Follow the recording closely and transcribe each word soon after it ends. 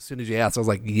soon as you asked, I was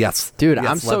like, yes. Dude, yes,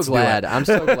 I'm so glad. I'm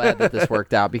so glad that this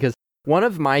worked out, because one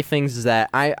of my things is that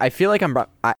I feel like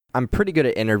I'm pretty good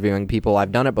at interviewing people.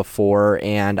 I've done it before,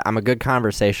 and I'm a good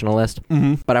conversationalist,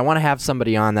 but I want to have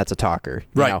somebody on that's a talker.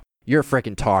 You know, you're a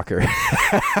freaking talker.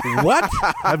 What?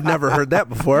 I've never heard that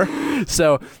before.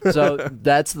 So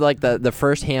that's like the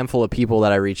first handful of people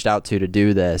that I reached out to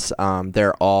do this.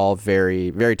 They're all very,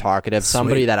 very talkative. Sweet.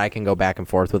 Somebody that I can go back and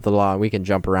forth with a lot. We can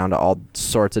jump around to all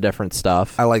sorts of different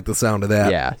stuff. I like the sound of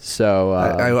that. Yeah. So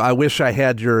I wish I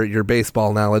had your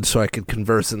baseball knowledge so I could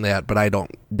converse in that, but I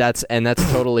don't. That's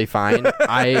totally fine.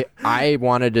 I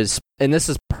wanted to, and this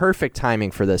is perfect timing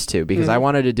for this too, because I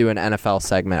wanted to do an NFL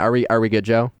segment. Are we good,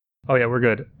 Joe? Oh yeah, we're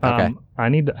good. Okay. I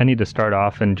need to start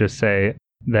off and just say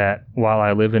that while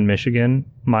I live in Michigan,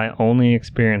 my only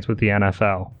experience with the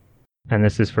NFL, and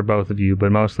this is for both of you,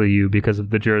 but mostly you because of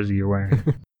the jersey you're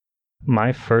wearing.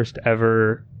 My first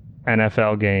ever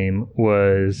NFL game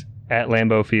was at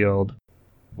Lambeau Field,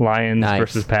 Lions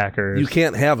versus Packers. You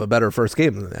can't have a better first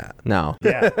game than that. No.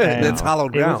 Yeah, and it's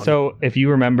hallowed ground. So if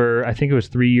you remember, I think it was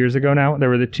 3 years ago now, there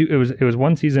were the two, it was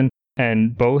one season,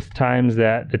 and both times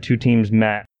that the two teams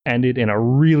met ended in a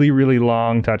really, really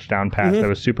long touchdown pass that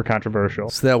was super controversial.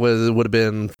 So that would have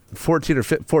been 14 or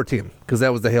 14, because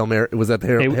that was the Hail Mary. Was that the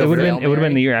Hail Mary? It would have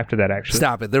been the year after that, actually.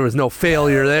 Stop it. There was no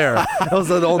failure there. That was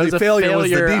the only failure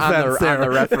was the defense on the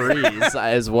referees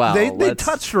as well. They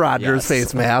touched Rodgers'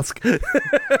 face mask.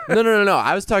 No.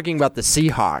 I was talking about the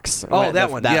Seahawks. Oh,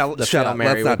 that one. Yeah, shut up.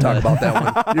 Let's not talk about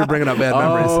that one. You're bringing up bad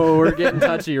memories. Oh, we're getting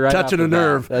touchy right Touching a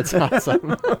nerve. That's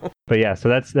awesome. But yeah, so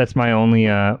that's my only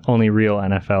real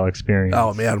NFL experience.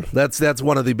 Oh man, that's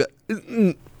one of the.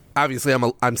 Obviously,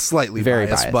 I'm slightly very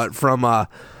biased, but from I've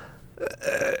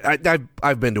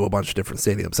been to a bunch of different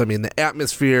stadiums. I mean, the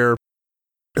atmosphere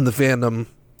and the fandom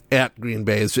at Green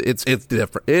Bay is it's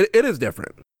different. It is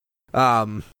different.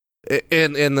 And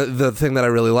the thing that I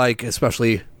really like,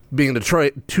 especially being to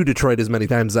Detroit as many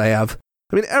times as I have.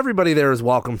 I mean, everybody there is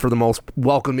welcome, for the most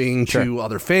welcoming to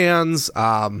other fans.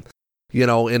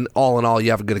 In all,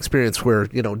 you have a good experience. Where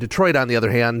Detroit, on the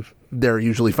other hand, they're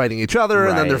usually fighting each other,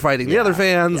 and then they're fighting the other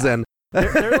fans, and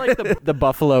they're like the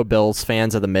Buffalo Bills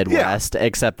fans of the Midwest,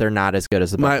 except they're not as good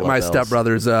as the Buffalo my Bills.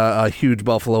 stepbrother's a huge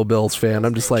Buffalo Bills fan.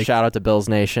 I'm just like, shout out to Bills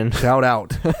Nation. Shout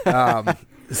out.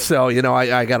 So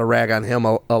I got to rag on him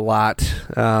a lot.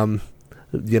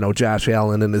 Josh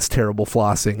Allen and his terrible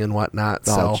flossing and whatnot.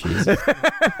 Oh, so,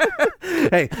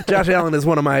 hey, Josh Allen is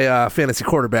one of my fantasy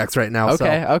quarterbacks right now.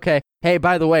 Okay. Hey,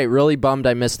 by the way, really bummed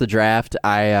I missed the draft.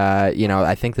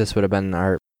 I think this would have been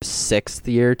our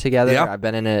 6th year together. Yep. I've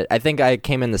been in it. I think I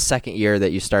came in the 2nd year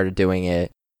that you started doing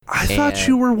it. I thought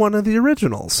you were one of the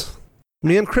originals.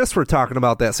 Me and Chris were talking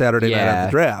about that Saturday night at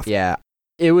the draft. Yeah,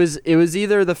 it was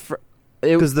either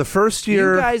because the first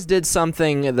year you guys did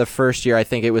something the first year. I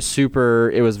think it was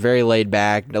very laid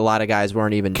back. A lot of guys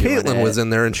weren't even doing it. Caitlin was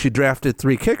in there and she drafted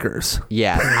 3 kickers.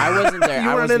 Yeah, I wasn't there. You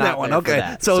I weren't was in not that one. there Okay. for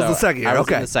that. So it was the 2nd year. I was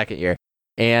in the 2nd year.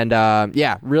 And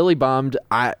really bummed.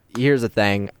 Here's the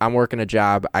thing. I'm working a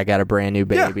job. I got a brand new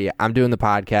baby. Yeah. I'm doing the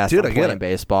podcast. Dude, I'm playing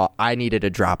baseball. I needed to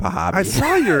drop a hobby. I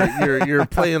saw you're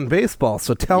playing baseball.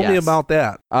 So tell me about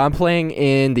that. I'm playing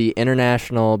in the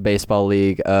International Baseball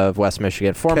League of West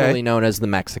Michigan, formerly known as the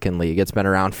Mexican League. It's been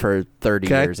around for 30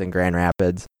 years in Grand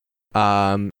Rapids.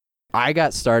 I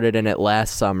got started in it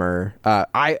last summer.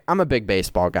 I'm a big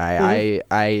baseball guy.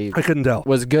 I couldn't tell.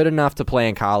 Was good enough to play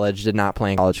in college. Did not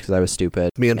play in college because I was stupid.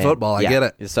 Me and football, I get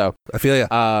it. So I feel you.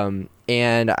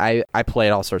 And I played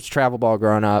all sorts of travel ball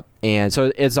growing up, and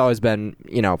so it's always been,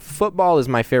 football is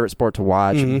my favorite sport to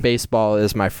watch. Mm-hmm. Baseball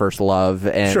is my first love,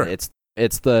 and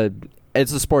it's the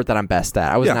sport that I'm best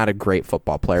at. I was not a great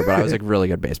football player, but I was a really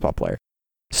good baseball player.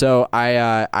 So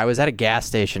I was at a gas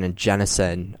station in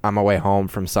Jenison on my way home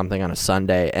from something on a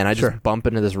Sunday, and I just bump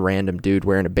into this random dude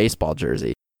wearing a baseball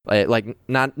jersey, like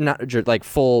not like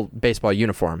full baseball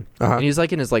uniform, and he's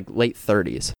like in his like late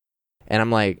 30s, and I'm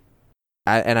like,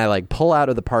 I pull out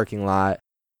of the parking lot,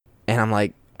 and I'm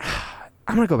like,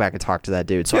 I'm gonna go back and talk to that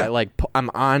dude. So I'm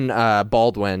on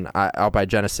Baldwin out by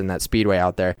Jenison, that speedway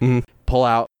out there. Mm-hmm. Pull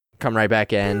out, come right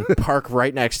back in, park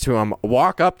right next to him,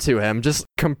 walk up to him, just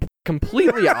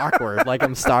completely awkward, like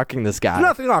I'm stalking this guy.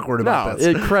 Nothing awkward about this.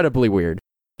 Incredibly weird.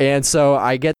 And so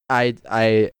I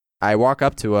walk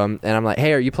up to him and I'm like,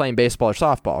 "Hey, are you playing baseball or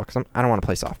softball?" Because I don't want to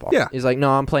play softball. Yeah. He's like,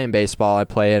 "No, I'm playing baseball. I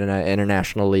play in an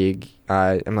international league."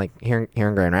 I'm like, here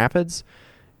in Grand Rapids,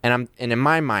 and in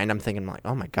my mind I'm thinking like,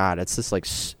 "Oh my god, it's this like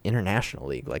international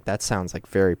league. Like that sounds like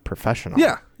very professional."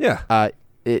 Yeah.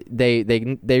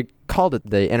 they called it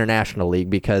the International League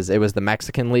because it was the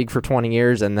Mexican League for 20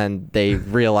 years, and then they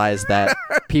realized that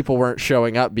people weren't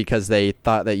showing up because they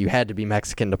thought that you had to be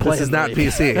Mexican to play. This is not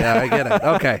PC. Yeah, I get it.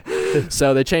 Okay.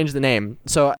 So they changed the name.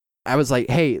 So I was like,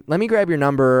 hey, let me grab your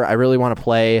number. I really want to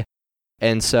play.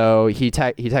 And so he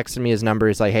texted me his number.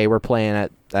 He's like, hey, we're playing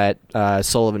at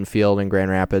Sullivan Field in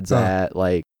Grand Rapids at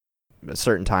like a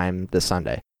certain time this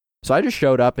Sunday. So I just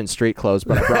showed up in street clothes,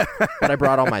 but I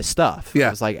brought all my stuff. Yeah. I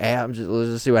was like, hey, let's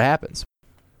just see what happens.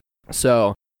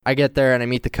 So I get there and I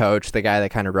meet the coach, the guy that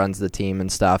kind of runs the team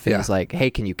and stuff. And he's like, hey,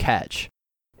 can you catch?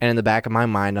 And in the back of my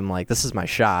mind, I'm like, this is my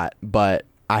shot. But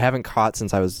I haven't caught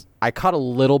since I caught a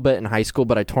little bit in high school,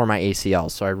 but I tore my ACL.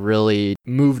 So I really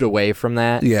moved away from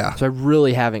that. Yeah. So I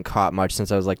really haven't caught much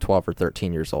since I was like 12 or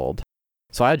 13 years old.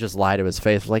 So I just lied to his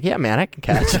face. I was like, yeah, man, I can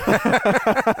catch.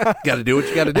 Got to do what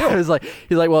you got to do. He's like,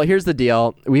 well, here's the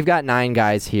deal. We've got 9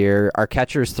 guys here. Our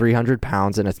catcher's 300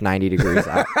 pounds and it's 90 degrees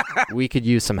out. We could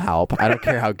use some help. I don't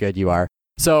care how good you are.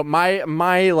 So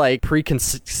my like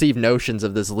preconceived notions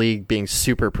of this league being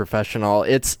super professional,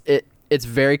 it's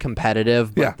very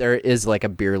competitive, but there is like a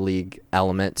beer league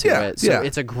element to it. So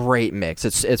it's a great mix.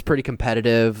 It's pretty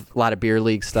competitive, a lot of beer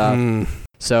league stuff.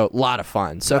 So a lot of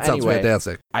fun. So that sounds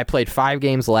fantastic. I played 5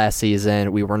 games last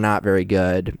season. We were not very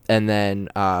good. And then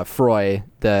Froy,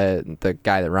 the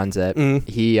guy that runs it,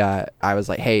 I was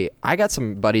like, hey, I got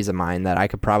some buddies of mine that I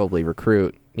could probably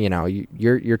recruit. You know,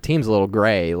 your team's a little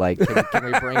gray. Like, can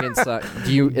we bring in some?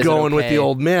 Going with the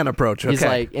old man approach.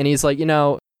 Okay. He's like, you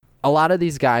know, a lot of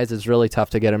these guys, it's really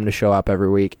tough to get them to show up every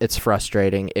week. It's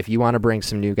frustrating. If you want to bring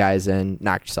some new guys in,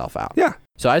 knock yourself out. Yeah.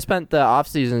 So I spent the off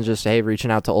season just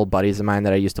reaching out to old buddies of mine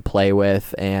that I used to play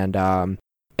with, and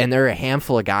there are a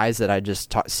handful of guys that I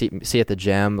just see at the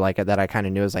gym, like that I kind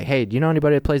of knew. I was like, hey, do you know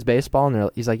anybody that plays baseball? And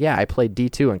he's like, yeah, I played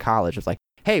D2 in college. I was like,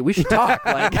 hey, we should talk.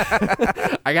 Like,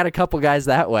 I got a couple guys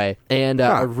that way, and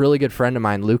a really good friend of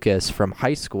mine, Lucas, from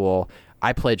high school.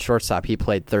 I played shortstop. He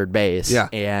played third base. Yeah.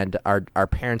 And our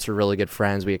parents were really good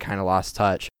friends. We had kind of lost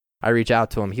touch. I reach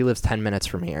out to him. He lives 10 minutes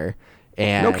from here.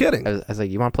 And no kidding. I was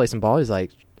like, you want to play some ball? He's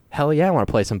like, hell yeah, I want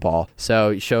to play some ball.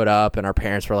 So he showed up, and our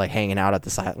parents were like hanging out at the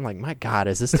side. I'm like, my God,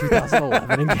 is this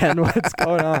 2011 again? What's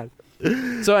going on?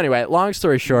 So anyway, long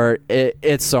story short,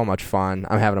 it's so much fun.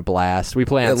 I'm having a blast. We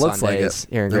play on Sundays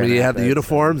here in Grand Rapids. You had the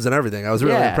uniforms and everything. I was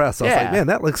really impressed. I was like, man,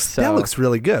 that looks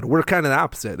really good. We're kind of the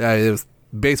opposite.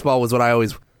 Baseball was what I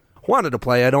always wanted to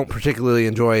play. I don't particularly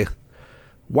enjoy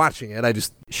watching it.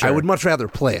 I would much rather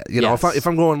play it. You know, if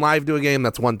I'm going live to a game,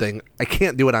 that's one thing. I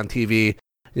can't do it on TV.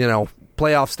 You know,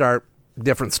 playoff start,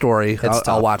 different story.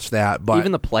 I'll watch that. But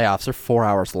even the playoffs are 4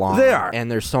 hours long. They are,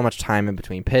 and there's so much time in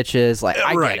between pitches. Like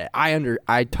I get it.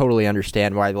 I totally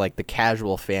understand why, like the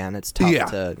casual fan, it's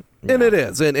tough to. And it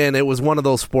is, and it was one of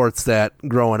those sports that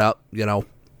growing up, you know,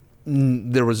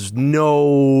 there was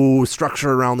no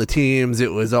structure around the teams.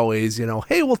 It was always, you know,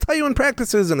 hey, we'll tell you in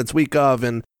practices, and it's week of,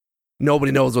 and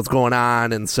nobody knows what's going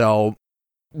on. And so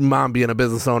Mom being a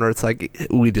business owner, it's like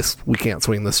we can't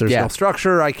swing this. There's no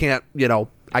structure. I can't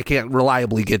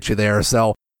reliably get you there.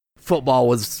 So football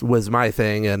was my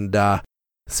thing, and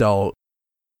so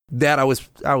that I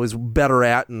was better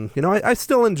at. And you know, I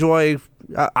still enjoy.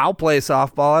 I'll play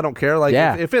softball. I don't care. Like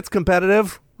if it's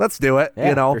competitive, let's do it. Yeah,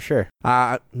 you know, for sure.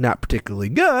 Not particularly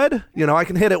good. You know, I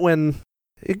can hit it when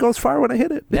it goes far when I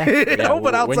hit it. Yeah, you know,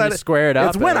 but outside when you square it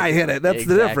up, it's when I hit it. That's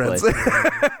the difference.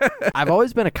 I've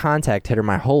always been a contact hitter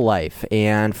my whole life,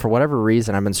 and for whatever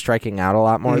reason, I've been striking out a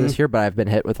lot more this year, but I've been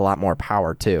hit with a lot more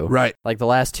power too. Right. Like the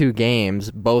last 2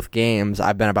 games, both games,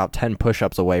 I've been about 10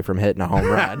 push-ups away from hitting a home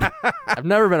run. I've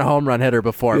never been a home run hitter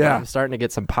before, but I'm starting to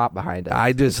get some pop behind it.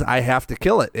 I have to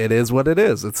kill it. It is what it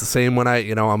is. It's the same when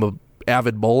I'm a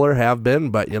avid bowler, have been,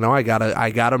 but you know, I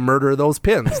gotta murder those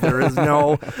pins. There is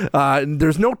no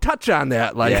there's no touch on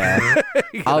that. Like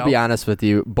I'll be honest with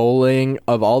you, bowling,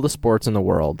 of all the sports in the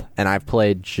world, and I've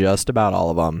played just about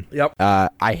all of them. Yep.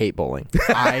 I hate bowling.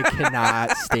 I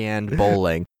cannot stand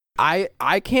bowling.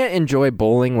 I can't enjoy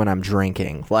bowling when I'm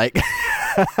drinking. Like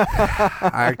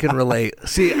I can relate.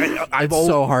 See, it's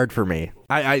so hard for me.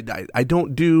 I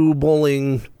don't do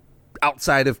bowling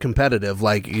outside of competitive.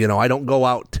 Like, you know, I don't go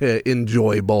out to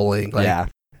enjoy bowling. Like,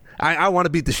 I want to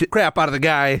beat the crap out of the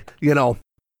guy. You know,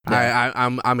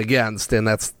 I'm against, and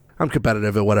I'm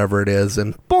competitive at whatever it is.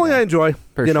 And bowling, I enjoy.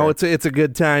 You know, it's a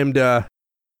good time to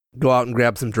go out and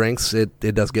grab some drinks. It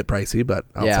does get pricey, but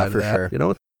outside of that, you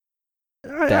know,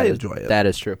 I enjoy it. That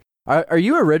is true. Are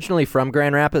you originally from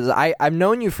Grand Rapids? I've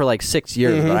known you for like 6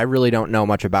 years, but I really don't know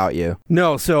much about you.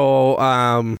 No, so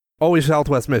always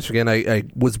Southwest Michigan. I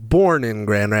was born in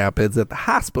Grand Rapids at the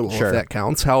hospital, if that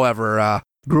counts. However,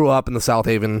 grew up in the South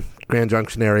Haven, Grand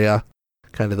Junction area,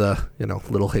 kind of the,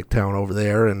 little hick town over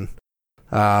there, and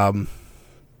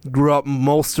grew up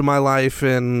most of my life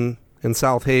in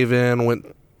South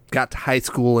Haven, got to high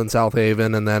school in South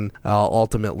Haven, and then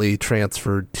ultimately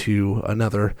transferred to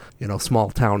another, small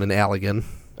town in Allegan.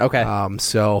 Okay.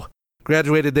 So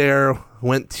graduated there,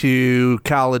 went to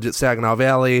college at Saginaw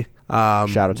Valley.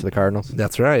 Shout out to the Cardinals.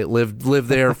 That's right. Lived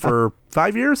there for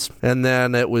 5 years, and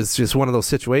then it was just one of those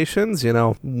situations,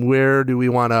 where do we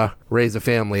want to raise a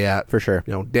family at? For sure.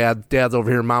 Dad's over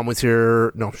here, mom was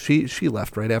here. No, she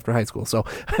left right after high school, so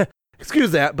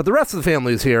excuse that, but the rest of the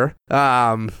family is here.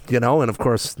 And of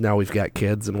course now we've got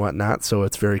kids and whatnot, so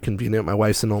it's very convenient. My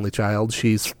wife's an only child.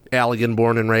 She's Allegan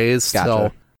born and raised. Gotcha.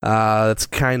 So that's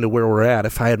kind of where we're at.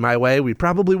 If I had my way, we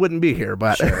probably wouldn't be here,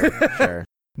 but Sure.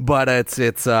 But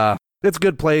it's a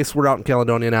good place. We're out in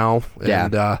Caledonia now,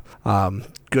 and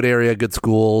good area, good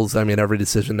schools. I mean, every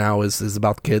decision now is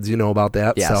about the kids. You know about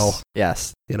that. Yes. So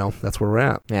yes, that's where we're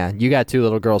at. Yeah, you got 2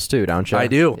 little girls too, don't you? I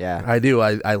do. Yeah, I do.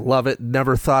 I love it.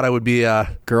 Never thought I would be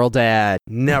a girl dad.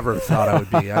 Never thought I would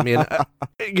be. I mean,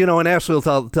 and Ashley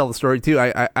will tell the story too.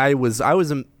 I was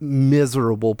a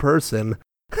miserable person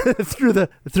through the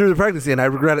pregnancy, and I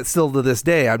regret it still to this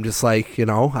day. I'm just like,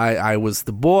 I was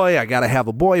the boy. I got to have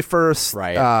a boy first.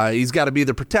 Right. He's got to be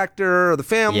the protector of the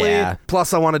family. Yeah.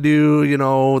 Plus, I want to do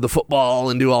the football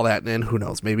and do all that. And who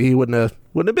knows? Maybe he wouldn't have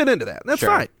been into that. That's sure.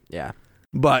 fine. Yeah.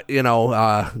 But they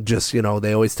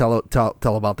always tell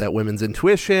about that women's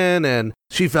intuition, and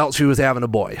she felt she was having a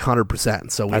boy,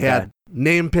 100%. So we had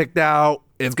name picked out.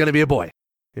 It's going to be a boy,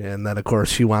 and then of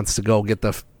course she wants to go get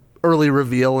the early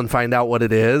reveal and find out what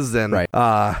it is, and it's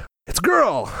a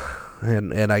girl,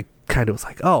 and I kind of was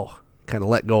like, kind of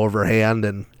let go of her hand,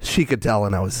 and she could tell,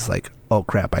 and I was just like, oh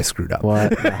crap, I screwed up.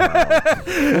 What?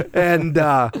 And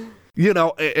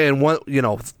and one,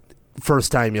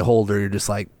 first time you hold her, you're just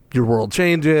like, your world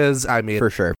changes. I mean, for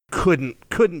sure,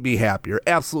 couldn't be happier.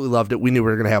 Absolutely loved it. We knew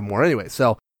we were going to have more anyway.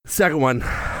 So second one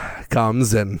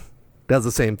comes and does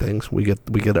the same things. We get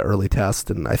an early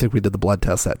test, and I think we did the blood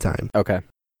test that time. Okay.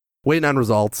 Waiting on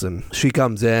results, and she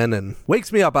comes in and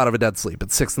wakes me up out of a dead sleep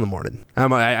at 6 a.m.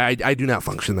 I do not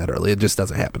function that early. It just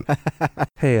doesn't happen.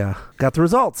 Hey, got the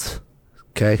results.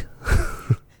 Okay.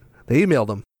 They emailed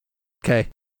them. Okay.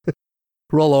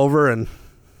 Roll over, and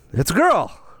it's a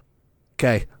girl.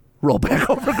 Okay. Roll back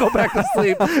over, go back to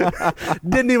sleep.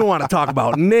 Didn't even want to talk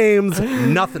about names,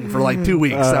 nothing for like 2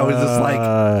 weeks. I was just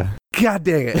like, God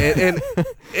dang it.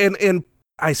 And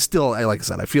like I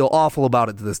said, I feel awful about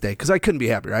it to this day because I couldn't be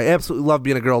happier. I absolutely love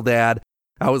being a girl dad.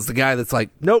 I was the guy that's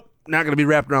like, nope, not going to be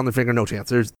wrapped around the finger, no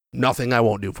chance. There's nothing I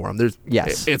won't do for him.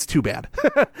 It's too bad.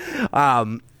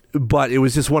 But it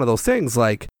was just one of those things,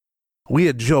 like, we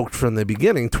had joked from the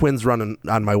beginning, twins running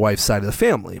on my wife's side of the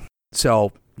family.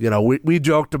 So, we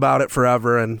joked about it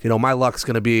forever, and, my luck's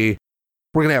going to be,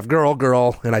 we're going to have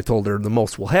girl, and I told her the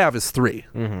most we'll have is 3.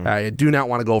 Mm-hmm. I do not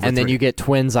want to go over 3. And then you get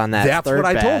twins on that. That's what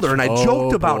I told her, and I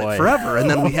joked about it forever, and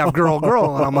then we have girl,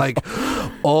 and I'm like,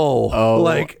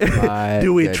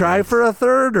 do we try for a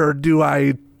third, or do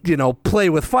I, play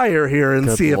with fire here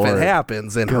and see if it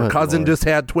happens? And her cousin just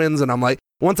had twins, and I'm like,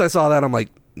 once I saw that, I'm like,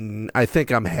 I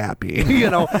think I'm happy,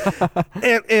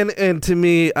 and to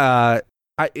me,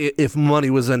 if money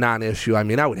was a non-issue, I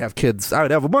mean, I would have kids. I would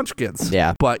have a bunch of kids.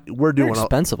 Yeah. But we're doing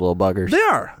expensive little buggers. They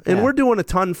are. And we're doing a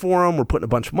ton for them. We're putting a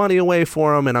bunch of money away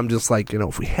for them. And I'm just like,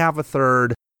 if we have a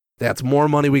third, that's more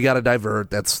money we got to divert.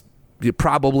 That's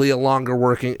probably a longer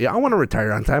working. I want to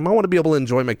retire on time. I want to be able to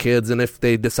enjoy my kids. And if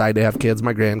they decide to have kids,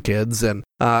 my grandkids. And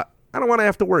I don't want to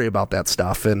have to worry about that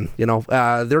stuff. And,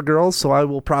 they're girls, so I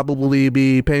will probably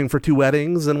be paying for 2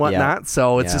 weddings and whatnot.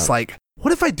 So it's just like,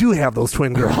 what if I do have those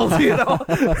twin girls,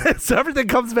 So everything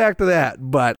comes back to that.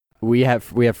 But we have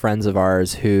friends of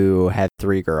ours who had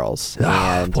 3 girls,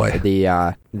 and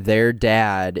their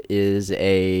dad is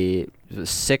a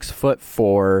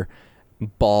 6'4",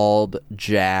 bald,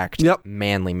 jacked,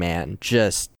 manly man.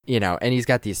 Just and he's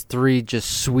got these 3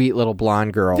 just sweet little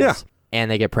blonde girls. Yeah.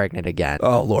 And they get pregnant again.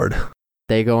 Oh Lord!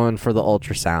 They go in for the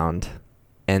ultrasound,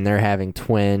 and they're having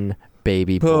twin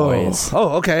baby boys.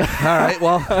 Oh, okay. All right.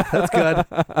 Well, that's good.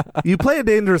 You play a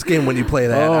dangerous game when you play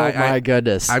that. Oh, my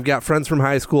goodness. I've got friends from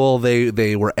high school.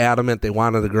 They were adamant. They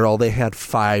wanted a girl. They had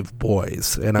 5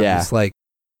 boys. And I'm just like,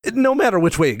 no matter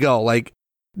which way you go, like,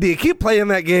 do you keep playing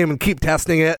that game and keep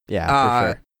testing it? Yeah, for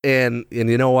sure. And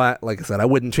you know what? Like I said, I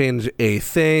wouldn't change a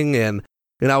thing. And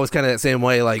I was kind of that same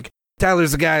way. Like,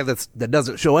 Tyler's the guy that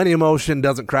doesn't show any emotion,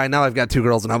 doesn't cry. Now I've got 2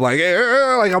 girls, and I'm like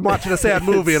I'm watching a sad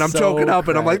movie, and I'm choking up,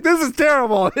 and I'm like, this is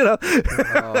terrible.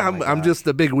 I'm just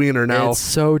a big wiener now. It's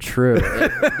so true.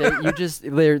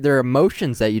 They're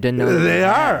emotions that you didn't know. They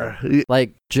are.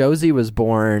 Like Josie was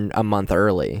born a month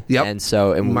early. Yep.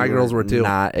 And my girls were too.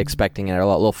 Not expecting it. A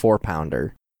little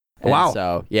 4-pounder. Wow.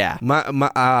 So yeah.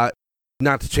 My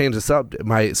not to change this up.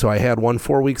 So I had one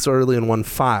 4 weeks early and one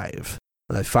 5.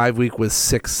 My 5 week was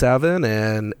 6-7,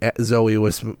 and Zoe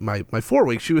was my 4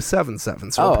 week. She was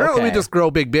 7-7. So apparently we just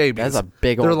grow big babies. That's a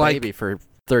big old baby for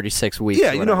 36 weeks.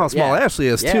 Yeah, you know how small Ashley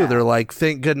is too. They're like,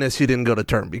 thank goodness you didn't go to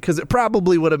term, because it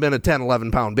probably would have been a 10,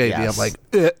 11 pound baby. Yes. I'm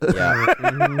like,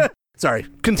 mm-hmm. Sorry,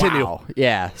 continue. Wow.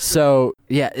 Yeah. So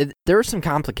there were some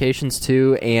complications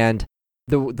too, and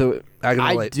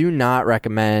I do not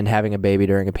recommend having a baby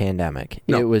during a pandemic.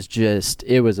 No.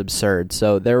 It was absurd.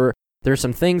 So there's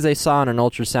some things they saw in an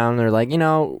ultrasound. They're like,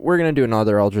 we're going to do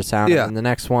another ultrasound. Yeah. And the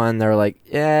next one, they're like,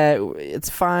 yeah, it's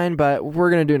fine, but we're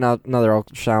going to do another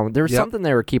ultrasound. There was something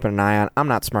they were keeping an eye on. I'm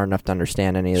not smart enough to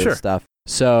understand any of this stuff.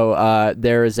 So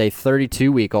there is a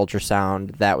 32-week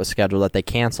ultrasound that was scheduled that they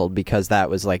canceled because that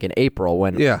was like in April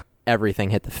when everything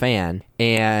hit the fan.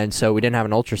 And so we didn't have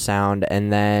an ultrasound.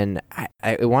 And then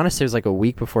I want to say it was like a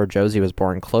week before Josie was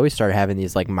born, Chloe started having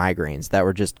these like migraines that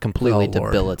were just completely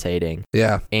debilitating.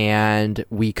 Yeah. And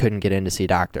we couldn't get in to see a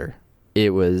doctor.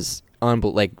 It was we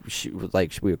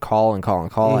would call and call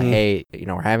and call. Mm-hmm. Hey,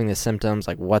 we're having these symptoms.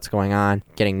 Like, what's going on?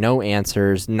 Getting no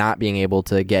answers, not being able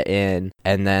to get in.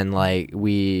 And then like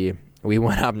we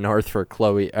went up north for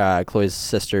Chloe's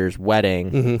sister's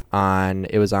wedding. Mm-hmm.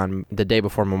 It was on the day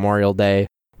before Memorial Day.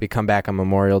 We come back on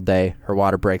Memorial Day. Her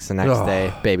water breaks the next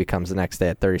day. Baby comes the next day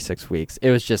at 36 weeks. It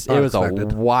was just, it was a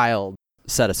wild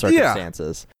set of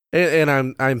circumstances. Yeah.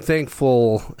 And I'm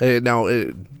thankful. Now,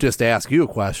 just to ask you a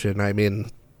question, I mean,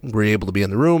 were you able to be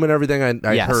in the room and everything?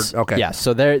 I heard. Okay. Yeah.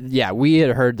 So we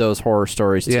had heard those horror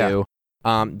stories too.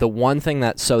 The one thing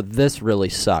this really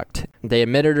sucked. They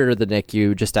admitted her to the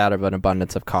NICU just out of an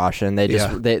abundance of caution.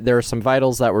 There were some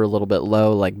vitals that were a little bit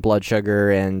low, like blood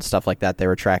sugar and stuff like that. They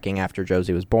were tracking after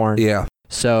Josie was born. Yeah.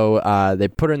 So they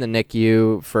put her in the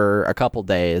NICU for a couple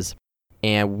days,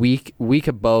 and we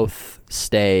could both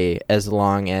stay as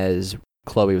long as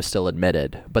Chloe was still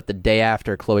admitted. But the day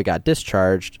after Chloe got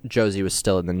discharged, Josie was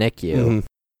still in the NICU. Mm-hmm.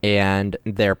 And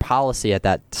their policy at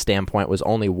that standpoint was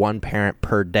only one parent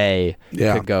per day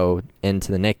could go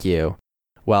into the NICU.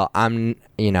 Well,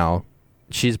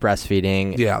 she's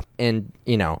breastfeeding. Yeah. And,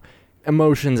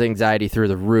 emotions, anxiety through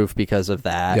the roof because of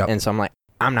that. Yep. And so I'm like,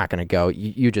 I'm not going to go.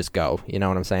 You just go. You know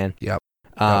what I'm saying? Yep.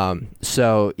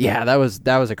 So, yeah, that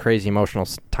was a crazy emotional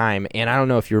time. And I don't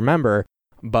know if you remember,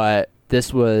 but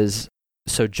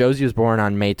so Josie was born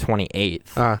on May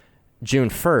 28th. June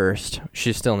 1st,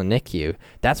 she's still in the NICU.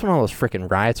 That's when all those freaking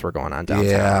riots were going on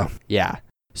downtown. Yeah.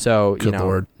 So, Good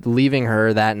Lord. Leaving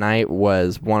her that night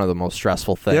was one of the most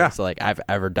stressful things I've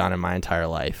ever done in my entire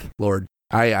life. Lord,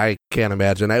 I can't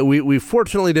imagine. We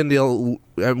fortunately didn't deal.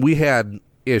 We had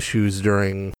issues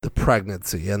during the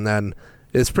pregnancy, and then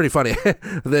it's pretty funny.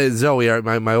 Zoe,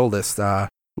 my oldest,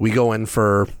 we go in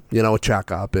for, a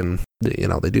checkup, and,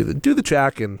 they do the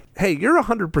check, and, hey, you're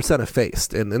 100%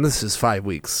 effaced, and this is 5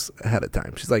 weeks ahead of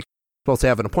time. She's like, supposed to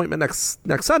have an appointment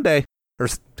next Sunday, or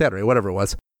Saturday, whatever it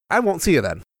was. I won't see you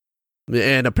then.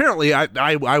 And apparently,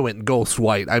 I went ghost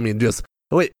white. I mean, just,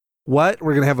 wait, what?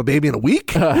 We're going to have a baby in a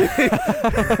week? And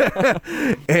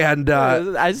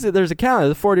I said there's a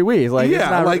calendar, 40 weeks. Like,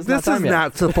 this is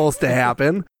not supposed to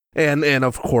happen. And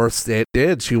of course it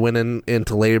did. She went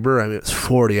into labor. I mean, it was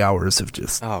 40 hours of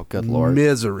just good Lord,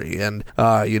 misery. And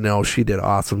she did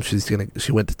awesome.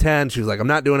 She went to 10. She was like, I'm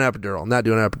not doing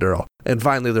epidural. And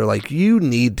finally they're like, you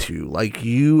need to. Like,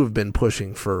 you have been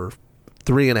pushing for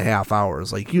 3.5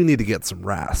 hours. Like, you need to get some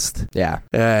rest. Yeah.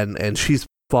 And she's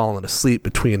fallen asleep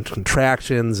between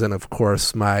contractions, and of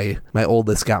course my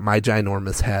oldest got my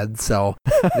ginormous head, so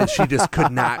she just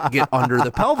could not get under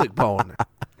the pelvic bone.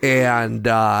 And,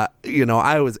 I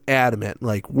was adamant,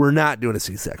 like, we're not doing a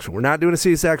C-section.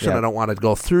 Yep. I don't want to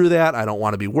go through that. I don't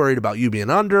want to be worried about you being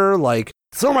under. Like,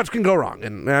 so much can go wrong.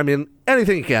 And, I mean,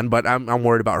 anything can, but I'm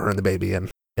worried about her and the baby. And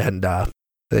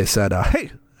they said,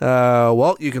 hey,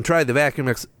 well, you can try the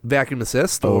vacuum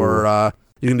assist, or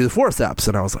you can do the forceps.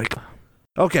 And I was like,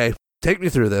 okay, take me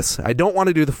through this. I don't want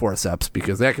to do the forceps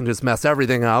because that can just mess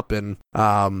everything up. And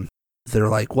they're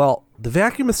like, well, the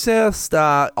vacuum assist,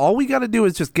 all we got to do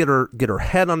is just get her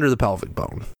head under the pelvic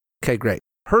bone. Okay, great.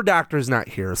 Her doctor's not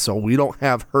here, so we don't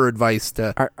have her advice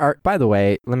to... By the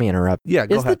way, let me interrupt. Yeah,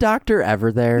 go ahead. Is the doctor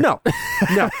ever there? No.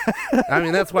 I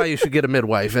mean, that's why you should get a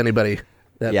midwife, anybody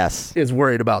that is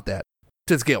worried about that.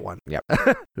 just get one. Yep.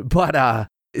 But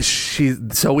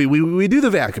so we do the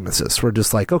vacuum assist. We're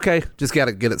just like, okay, just got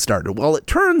to get it started. Well, it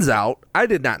turns out, I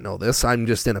did not know this. I'm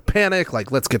just in a panic,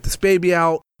 like, let's get this baby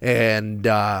out. And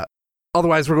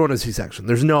otherwise, we're going to C-section.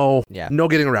 There's no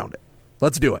getting around it.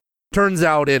 Let's do it. Turns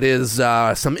out it is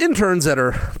some interns that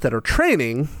are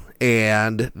training,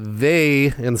 and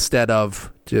they, instead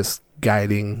of just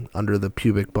guiding under the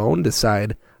pubic bone,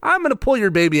 decide, I'm going to pull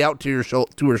your baby out to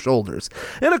her shoulders.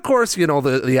 And of course,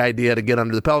 the idea to get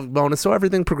under the pelvic bone is so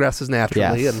everything progresses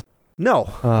naturally. Yes. And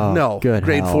no.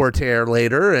 Grade 4 tear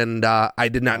later, and I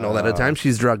did not know that at the time.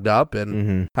 She's drugged up,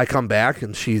 and I come back,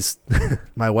 and she's,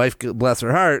 my wife, bless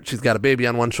her heart, she's got a baby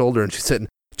on one shoulder, and she's sitting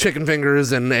chicken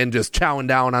fingers and just chowing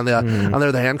down on the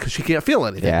other hand because she can't feel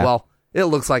anything. Yeah. Well, it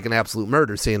looks like an absolute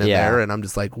murder scene in there, and I'm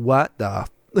just like, what the...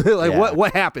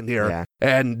 what happened here? Yeah.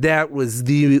 And that was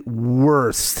the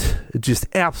worst, just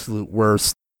absolute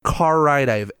worst car ride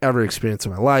I have ever experienced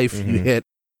in my life. You hit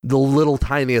the little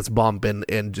tiniest bump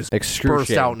and just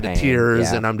burst out into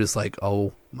tears, and I'm just like,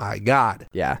 oh my God.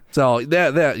 Yeah. So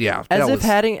that if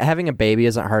having a baby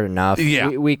isn't hard enough. Yeah.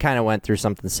 We kind of went through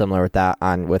something similar with that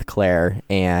with Claire,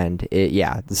 and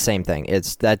the same thing.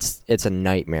 It's a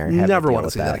nightmare. Never want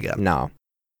to see that again. No.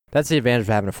 That's the advantage of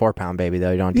having a 4-pound baby,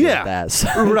 though. You don't do that.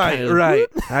 So. Right.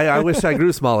 I wish I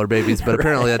grew smaller babies, but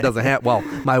apparently that doesn't happen. Well,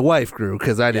 my wife grew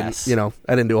because I didn't,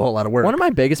 I didn't do a whole lot of work. One of my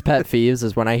biggest pet peeves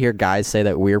is when I hear guys say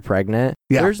that we're pregnant.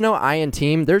 Yeah. There's no I in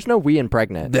team. There's no we in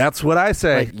pregnant. That's what I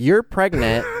say. Like, you're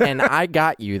pregnant, and I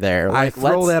got you there. Like, I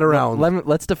throw that around.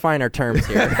 Let's define our terms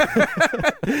here.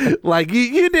 Like,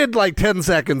 you did like 10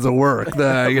 seconds of work.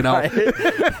 You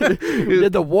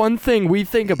did the one thing we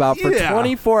think about for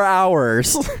 24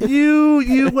 hours.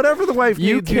 You whatever the wife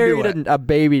you needs, carried you do it. a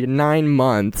baby 9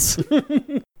 months.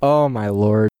 Oh my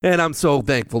Lord. And I'm so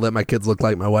thankful that my kids look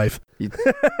like my wife.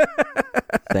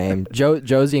 Same.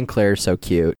 Josie and Claire are so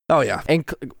cute. Oh yeah. And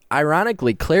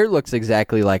ironically, Claire looks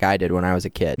exactly like I did when I was a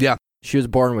kid. Yeah. She was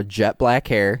born with jet black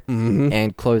hair,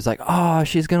 and Chloe's like, oh,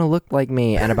 she's going to look like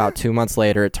me. And about 2 months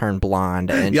later, it turned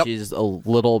blonde, and she's a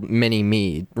little mini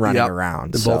me running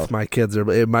around. Both my kids are...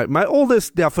 My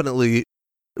oldest definitely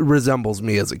resembles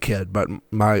me as a kid, but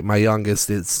my youngest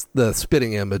is the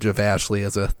spitting image of Ashley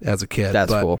as a kid.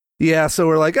 That's cool. Yeah, so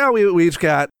we're like, oh, we each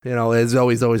got, has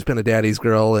always been a daddy's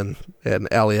girl, and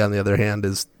Ellie, on the other hand,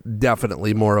 is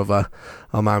definitely more of a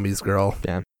mommy's girl.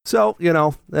 Yeah. So,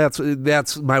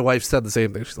 that's my wife said the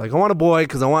same thing. She's like, I want a boy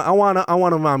because I want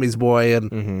a mommy's boy,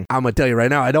 and I'm gonna tell you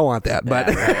right now, I don't want that. But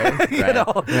right. You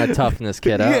gotta toughen this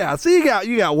kid up. Yeah, so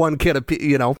you got one kid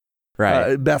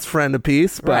right, best friend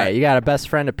apiece. But, right, you got a best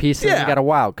friend apiece, and you got a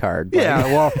wild card. Like. Yeah,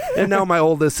 well, and now my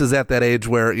oldest is at that age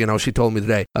where she told me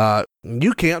today,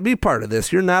 you can't be part of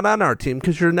this. You're not on our team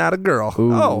because you're not a girl.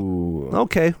 Ooh. Oh,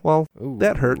 okay. Well,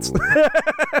 that hurts.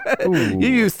 You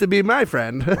used to be my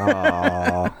friend.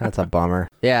 Oh, that's a bummer.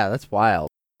 Yeah, that's wild.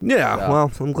 Yeah,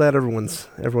 well, I'm glad everyone's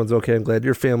okay. I'm glad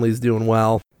your family's doing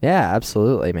well. Yeah,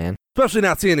 absolutely, man. Especially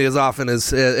not seeing you as often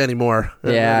as anymore.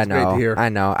 Yeah, I know. Great to hear. I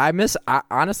know.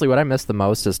 Honestly, what I miss the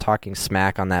most is talking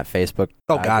smack on that Facebook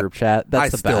group chat.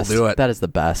 That's the best. Still do it. That is the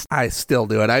best. I still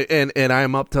do it. And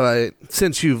I'm up to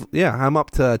I'm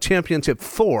up to championship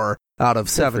 4 out of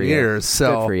 7 years.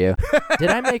 So good for you.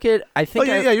 Did I make it? I think.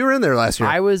 You were in there last year.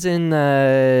 I was in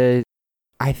the.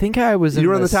 I think I was in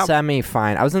the top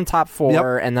semi-final. I was in the top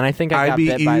 4, and then I think I got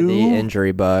bit by the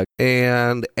injury bug.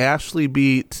 And Ashley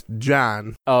beat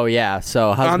John. Oh, yeah. So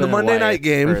on the Monday night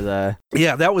game.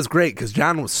 Yeah, that was great because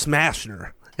John was smashing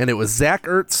her. And it was Zach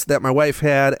Ertz that my wife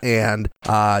had, and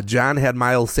John had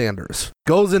Miles Sanders.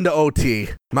 Goes into OT.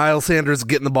 Miles Sanders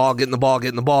getting the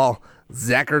ball.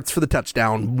 Zach Ertz for the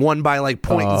touchdown, won by like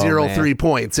 0.03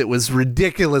 points. It was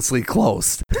ridiculously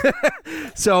close.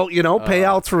 So,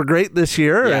 payouts were great this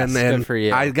year. Yes, and good for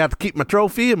you. I got to keep my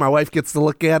trophy, and my wife gets to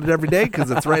look at it every day because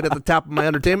it's right at the top of my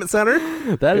entertainment center.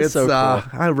 That is so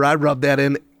cool. I rub that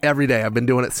in every day. I've been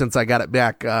doing it since I got it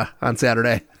back on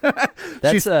Saturday.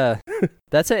 That's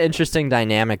an interesting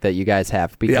dynamic that you guys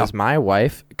have because my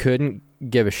wife couldn't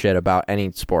give a shit about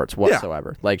any sports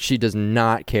whatsoever. Like, she does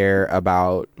not care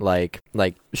about like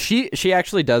she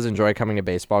actually does enjoy coming to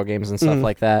baseball games and stuff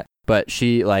like that, but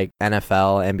she like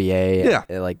NFL,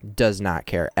 NBA, does not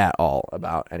care at all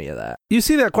about any of that. You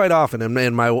see that quite often,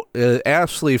 and my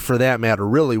Ashley, for that matter,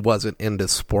 really wasn't into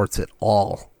sports at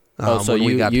all. So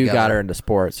you got her into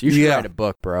sports. You should write a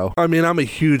book, bro. I mean, I'm a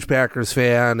huge Packers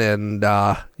fan, and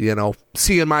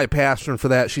seeing my passion for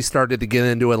that, she started to get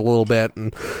into it a little bit,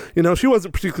 and she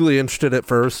wasn't particularly interested at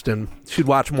first, and she'd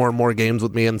watch more and more games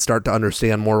with me and start to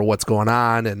understand more of what's going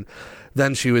on, and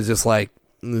then she was just like,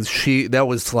 that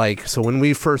was like, so when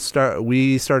we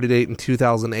started dating in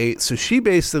 2008. So she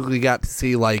basically got to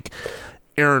see like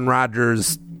Aaron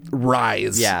Rodgers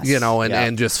rise,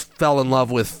 and just fell in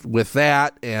love with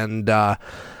that. And her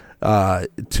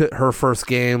first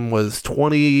game was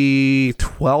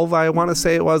 2012, I want to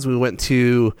say it was.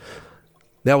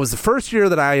 That was the first year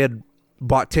that I had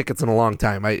bought tickets in a long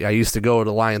time. I used to go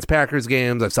to Lions-Packers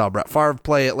games. I saw Brett Favre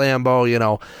play at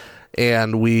Lambeau,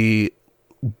 and we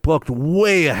booked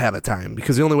way ahead of time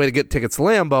because the only way to get tickets to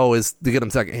Lambeau is to get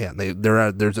them secondhand.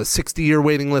 There's a 60-year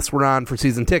waiting list we're on for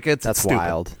season tickets. That's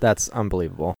wild. That's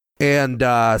unbelievable. And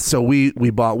so we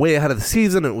bought way ahead of the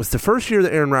season. It was the first year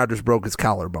that Aaron Rodgers broke his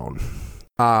collarbone.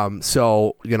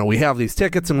 So, we have these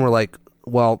tickets and we're like,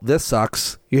 well, this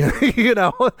sucks, and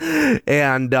so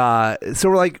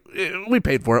we're like, we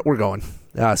paid for it. We're going.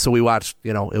 So we watched,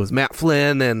 it was Matt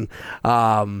Flynn and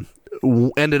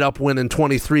ended up winning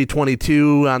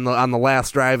 23-22 on the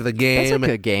last drive of the game. That's a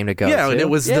good game to go to. And it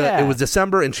was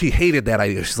December, and she hated that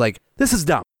idea. She's like, this is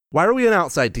dumb. Why are we an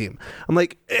outside team? I'm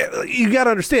like, you got to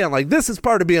understand, like, this is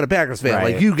part of being a Packers fan.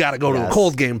 Right. Like, you got to go to a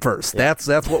cold game first. Yeah.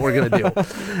 That's what we're going to do.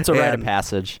 It's a rite of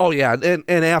passage. Oh, yeah. And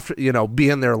after,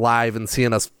 being there live and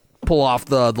seeing us pull off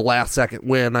the last second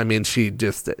win, I mean, we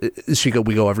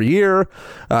go every year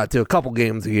to a couple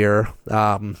games a year.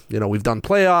 We've done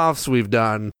playoffs. We've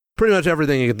done pretty much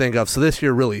everything you can think of. So this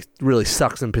year really, really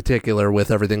sucks in particular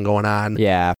with everything going on.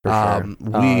 Yeah, for sure.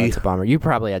 It's a bummer. You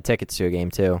probably had tickets to a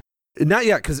game, too. Not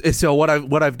yet, because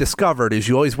what I've discovered is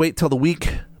you always wait till the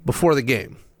week before the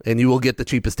game, and you will get the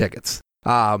cheapest tickets.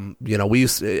 I've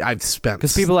spent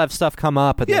because people have stuff come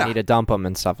up and they need to dump them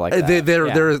and stuff like that.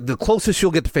 They're the closest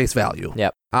you'll get to face value.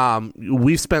 Yep.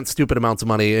 We've spent stupid amounts of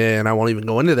money, and I won't even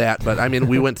go into that. But I mean,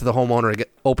 we went to the homeowner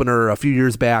opener a few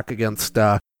years back against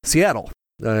Seattle.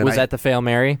 Was that the Fail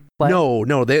Mary play?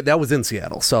 No, that was in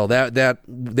Seattle. So that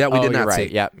we did not see.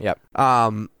 Yep.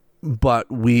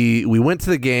 But we went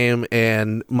to the game,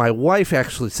 and my wife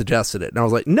actually suggested it. And I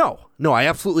was like, no, I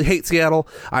absolutely hate Seattle.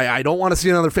 I don't want to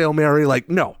see another Fail Mary. Like,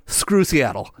 no, screw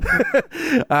Seattle.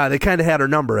 They kind of had her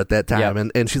number at that time. Yep.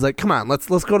 And she's like, come on, let's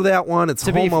go to that one. It's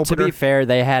a home opener. To be fair,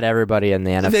 they had everybody in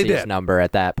the NFC's number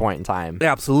at that point in time.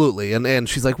 Absolutely. And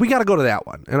she's like, we got to go to that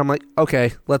one. And I'm like,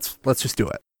 okay, let's just do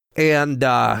it. And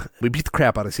we beat the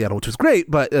crap out of Seattle, which was great.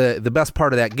 But the best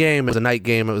part of that game was a night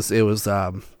game. It was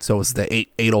the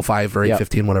 8:05 or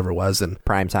 8:15, whatever it was, and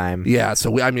prime time. Yeah.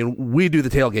 So we do the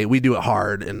tailgate. We do it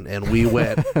hard, and we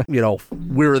went.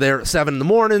 We were there at 7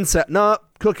 a.m, setting up,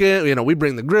 cooking. We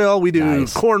bring the grill. We do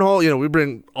cornhole. We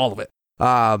bring all of it.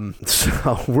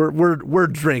 So we're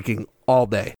drinking all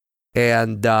day,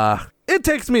 and it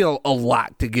takes me a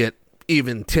lot to get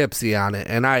even tipsy on it,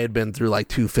 and I had been through like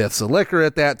 2/5 of liquor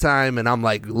at that time, and I'm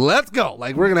like, let's go,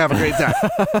 like we're gonna have a great time.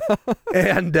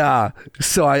 And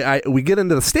so we get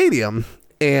into the stadium,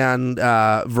 and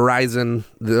the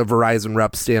Verizon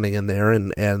rep standing in there,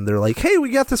 and they're like, hey, we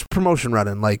got this promotion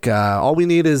running, like all we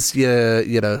need is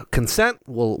you to consent,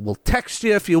 we'll text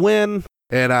you if you win.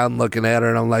 And I'm looking at her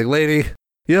and I'm like, lady,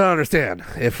 you don't understand.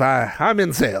 If I'm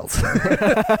in sales,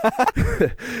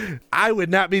 I would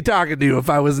not be talking to you if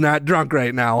I was not drunk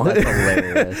right now. That's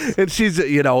hilarious. And she's,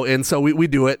 and so we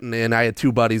do it. And I had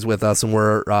two buddies with us, and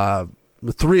we're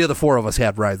 3 of the 4 of us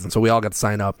had Verizon, so we all got to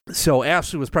sign up. So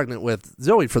Ashley was pregnant with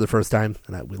Zoe for the first time,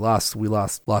 and we lost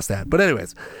that. But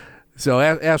anyways, so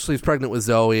Ashley's pregnant with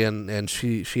Zoe, and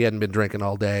she hadn't been drinking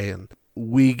all day, and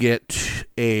we get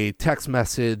a text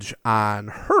message on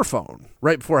her phone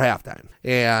right before halftime,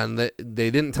 and they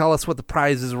didn't tell us what the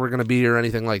prizes were going to be or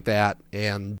anything like that.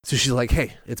 And so she's like,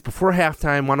 hey, it's before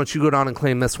halftime, why don't you go down and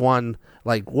claim this one?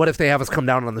 Like, what if they have us come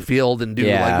down on the field and do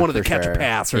like one of the catch a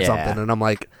pass or something? And I'm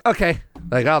like, okay,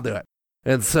 like I'll do it.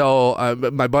 And so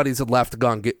my buddies had left to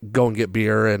go and get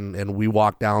beer, and we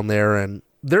walked down there, and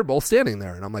they're both standing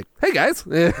there, and I'm like, hey guys.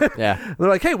 Yeah. They're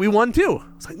like, hey, we won too.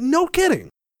 I was like, no kidding.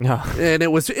 No. And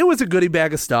it was a goodie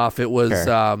bag of stuff. It was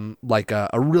like a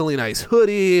really nice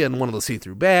hoodie and one of the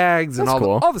see-through bags and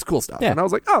all this cool stuff. Yeah. And I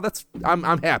was like, oh,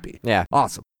 I'm happy. Yeah.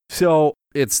 Awesome. So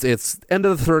it's end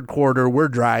of the third quarter. We're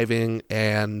driving,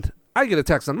 and I get a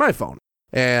text on my phone,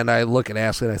 and I look at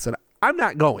Ashley and I said, I'm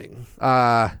not going.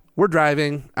 We're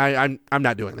driving. I'm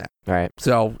not doing that. All right.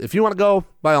 So if you want to go,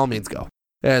 by all means go.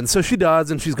 And so she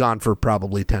does, and she's gone for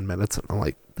probably 10 minutes. And I'm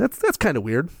like, that's kind of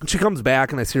weird. And she comes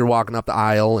back, and I see her walking up the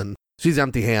aisle, and she's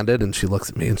empty-handed, and she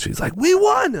looks at me, and she's like, we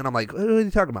won! And I'm like, what are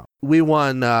you talking about? We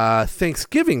won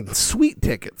Thanksgiving suite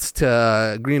tickets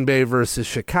to Green Bay versus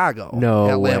Chicago at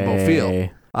Lambeau Field.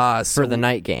 For the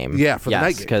night game. Yeah, for the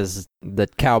night game. Because the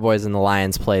Cowboys and the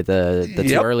Lions play the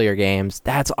two earlier games.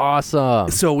 That's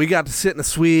awesome. So we got to sit in a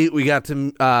suite. We got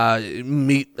to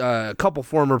meet a couple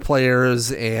former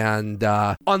players and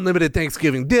unlimited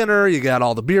Thanksgiving dinner. You got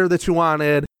all the beer that you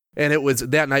wanted. And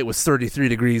that night was 33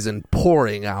 degrees and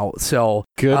pouring out. So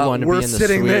good one. To we're be in the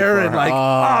sitting there and like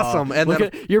awesome. And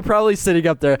you're probably sitting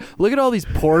up there. Look at all these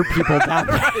poor people down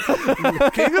there.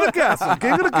 King of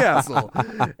the castle.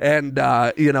 And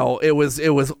it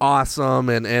was awesome.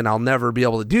 And I'll never be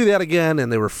able to do that again.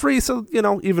 And they were free, so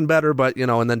even better. But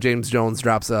and then James Jones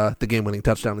drops the game-winning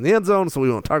touchdown in the end zone. So we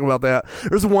won't talk about that.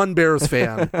 There's one Bears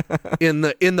fan in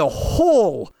the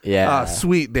whole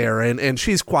suite there, and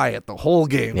she's quiet the whole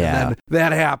game. Yeah. And then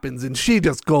that happens, and she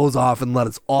just goes off and let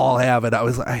us all have it. I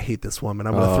was like, I hate this woman.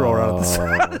 I'm going to throw her out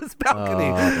of this balcony.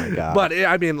 Oh, my God. But,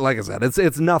 I mean, like I said,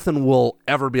 it's nothing we'll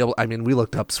ever be able. I mean, we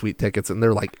looked up suite tickets, and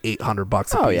they're like $800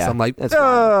 a piece. Yeah. I'm like, that's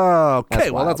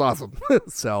okay, well, wild. that's awesome.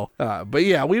 So, but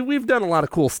yeah, we've done a lot of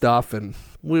cool stuff, and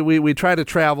we try to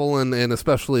travel, and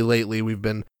especially lately, we've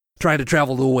been trying to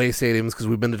travel to away stadiums because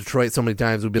we've been to Detroit so many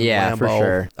times. We've been to Lambeau.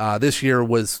 For sure. This year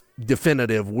was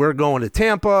definitive. We're going to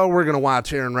Tampa. We're going to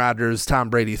watch Aaron Rodgers, Tom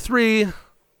Brady 3.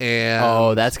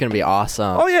 And that's going to be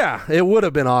awesome. Oh, yeah. It would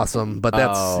have been awesome, but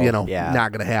that's,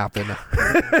 not going to happen.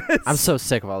 I'm so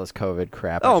sick of all this COVID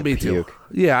crap. Oh, me too.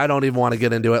 Yeah, I don't even want to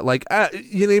get into it. Like,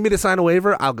 you need me to sign a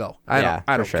waiver? I'll go. I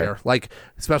don't care. Like,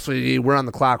 especially we're on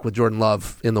the clock with Jordan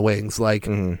Love in the wings. Like,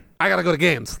 I got to go to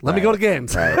games. Let me go to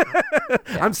games. Right.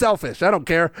 I'm selfish. I don't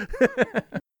care.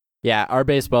 Yeah, our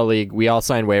baseball league, we all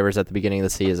signed waivers at the beginning of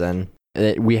the season.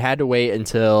 We had to wait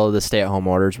until the stay-at-home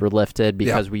orders were lifted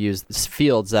because we use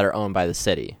fields that are owned by the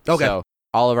city. Okay. So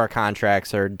all of our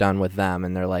contracts are done with them,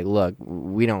 and they're like, look,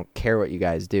 we don't care what you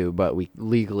guys do, but we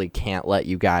legally can't let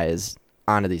you guys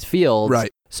onto these fields.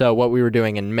 Right. So what we were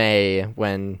doing in May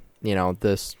when,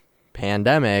 this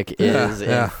pandemic is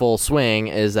in full swing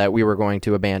is that we were going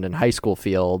to abandon high school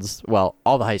fields. Well,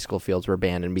 all the high school fields were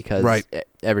abandoned because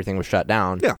everything was shut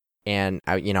down. Yeah. And,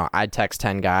 I'd text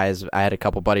 10 guys. I had a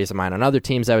couple buddies of mine on other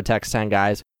teams that would text 10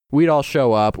 guys. We'd all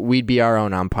show up. We'd be our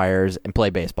own umpires and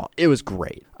play baseball. It was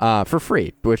great for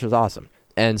free, which was awesome.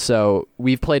 And so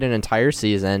we've played an entire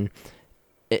season.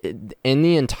 In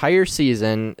the entire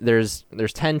season, there's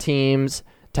 10 teams,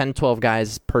 10, 12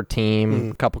 guys per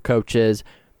team, a couple coaches,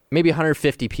 maybe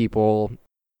 150 people,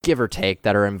 give or take,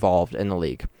 that are involved in the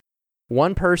league.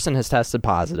 One person has tested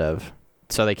positive.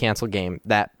 So they canceled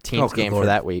that team's game for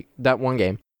that week, that one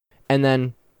game. And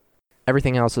then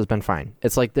everything else has been fine.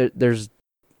 It's like there's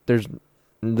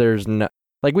no,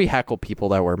 like, we heckle people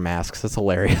that wear masks. It's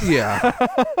hilarious. Yeah.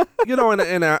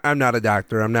 And I'm not a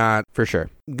doctor. I'm not for sure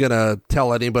gonna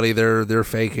tell anybody they're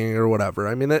faking or whatever.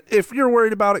 I mean, if you're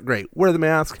worried about it, great. Wear the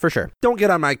mask. For sure. Don't get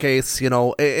on my case,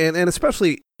 and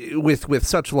especially with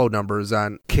such low numbers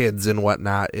on kids and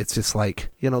whatnot, it's just like,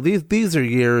 these are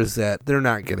years that they're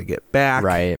not going to get back.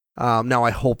 Right. Now I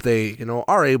hope they,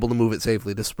 are able to move it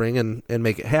safely to spring and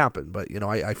make it happen. But,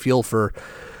 I feel for,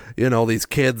 these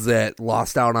kids that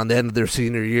lost out on the end of their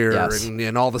senior year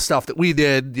and all the stuff that we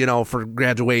did, for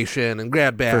graduation and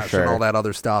grad bash and all that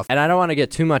other stuff. And I don't want to get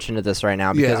too much into this right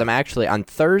now because I'm actually on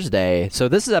Thursday. So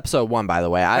this is episode 1, by the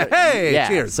way.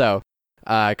 Cheers. So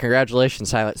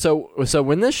congratulations, Tyler. So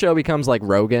when this show becomes like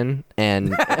Rogan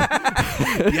and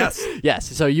yes,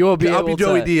 so you will be I'll be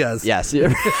Joey Diaz. Yes,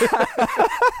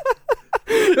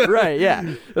 right,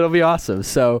 yeah, it'll be awesome.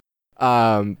 So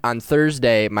on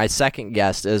Thursday, my second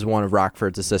guest is one of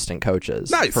Rockford's assistant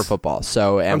coaches for football.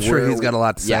 So I'm sure he's got a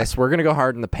lot to say. Yes, we're gonna go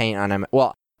hard in the paint on him.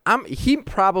 Well, he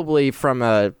probably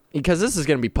because this is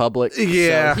gonna be public.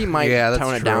 Yeah, so he might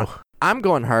tone it down. I'm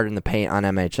going hard in the paint on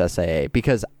MHSAA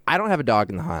because I don't have a dog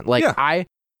in the hunt. Like,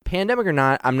 pandemic or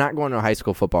not, I'm not going to a high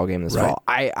school football game this fall.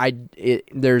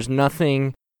 There's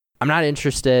nothing. I'm not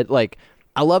interested. Like,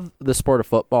 I love the sport of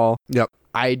football. Yep.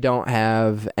 I don't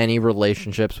have any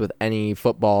relationships with any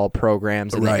football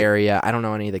programs in the area. I don't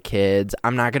know any of the kids.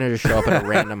 I'm not going to just show up at a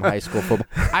random high school football.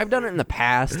 I've done it in the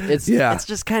past. It's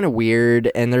just kind of weird,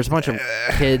 and there's a bunch of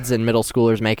kids and middle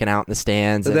schoolers making out in the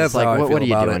stands. And that's it's like, what are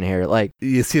you doing it here? Like,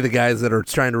 you see the guys that are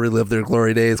trying to relive their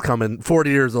glory days coming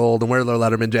 40 years old and wear their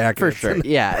Letterman jackets. For sure.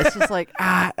 Yeah, it's just like,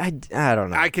 I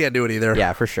don't know. I can't do it either.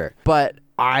 Yeah, for sure. But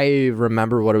I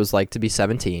remember what it was like to be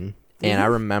 17, and I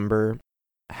remember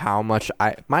how much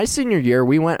my senior year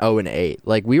we went 0-8.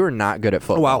 Like, we were not good at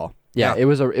football. Wow. Yeah, it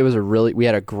was a really, we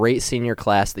had a great senior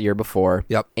class the year before.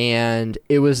 Yep. And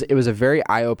it was a very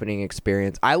eye-opening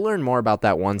experience. I learned more about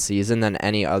that one season than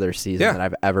any other season that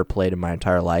I've ever played in my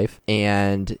entire life.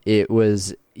 And it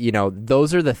was,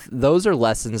 those are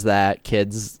lessons that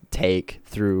kids take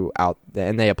throughout,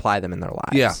 and they apply them in their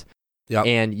lives. Yeah. Yep.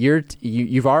 And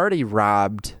you've already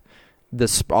robbed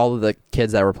all of the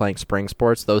kids that were playing spring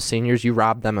sports, those seniors, you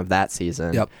robbed them of that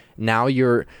season. Yep. Now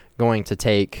you're going to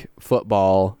take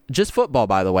football, just football,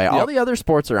 by the way. All the other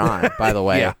sports are on, by the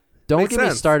way. Yeah. Don't Makes get me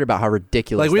sense. started about how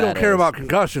ridiculous Like, we don't that care is. about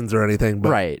concussions or anything. But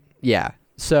Right. Yeah.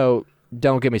 So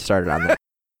don't get me started on that.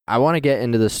 I want to get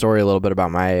into the story a little bit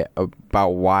about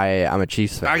why I'm a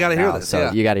Chiefs fan. I got to hear now. this.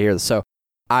 So you got to hear this. So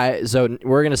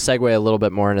we're going to segue a little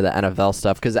bit more into the NFL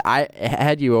stuff, because I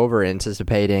had you over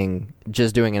anticipating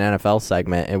just doing an NFL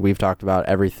segment, and we've talked about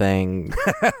everything,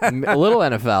 a little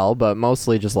NFL, but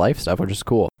mostly just life stuff, which is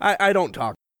cool. I don't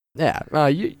talk. Yeah,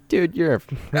 you're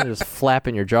just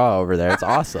flapping your jaw over there. It's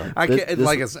awesome. I can't,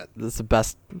 like I said, this is the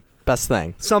best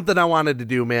thing. Something I wanted to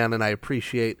do, man, and I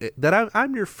appreciate it. That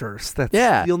I'm your first.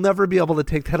 You'll never be able to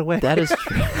take that away. That is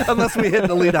true. Unless we hit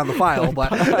delete on the file. But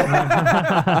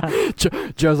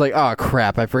Joe's like, oh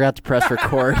crap, I forgot to press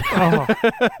record.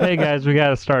 Hey guys, we got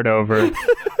to start over.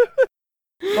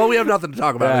 Well, we have nothing to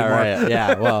talk about anymore. Right.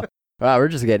 Yeah. Well, we're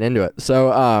just getting into it.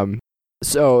 So,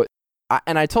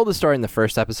 I told the story in the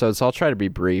first episode, so I'll try to be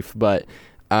brief. But,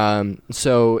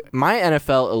 so my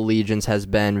NFL allegiance has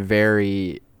been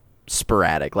very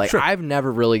sporadic. Like, sure. I've never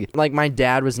really, like, my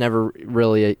dad was never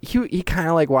really he kind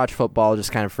of like watched football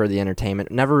just kind of for the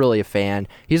entertainment, never really a fan.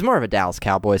 He's more of a Dallas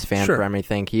Cowboys fan Sure. for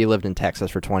everything. He lived in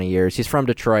Texas for 20 years. He's from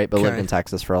Detroit, but lived in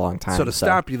Texas for a long time. So to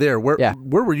stop you there, where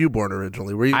were you born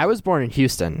originally? Were you? I was born in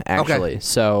Houston, actually. Okay.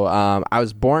 So I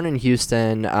was born in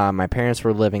Houston. My parents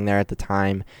were living there at the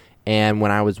time. And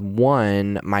when I was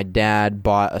 1, my dad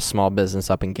bought a small business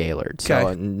up in Gaylord, so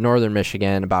in northern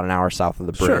Michigan, about an hour south of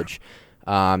the bridge. Sure.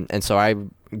 And so I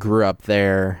grew up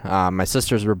there. My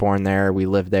sisters were born there. We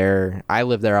lived there. I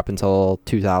lived there up until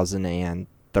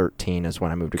 2013 is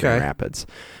when I moved to Grand Rapids.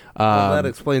 Well, that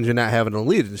explains you not having an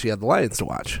allegiance. You had the Lions to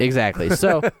watch. Exactly.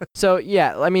 So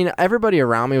yeah, I mean, everybody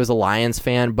around me was a Lions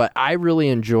fan, but I really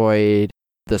enjoyed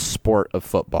the sport of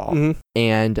football. Mm-hmm.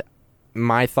 And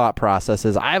my thought process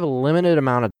is I have a limited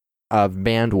amount of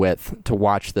bandwidth to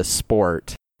watch this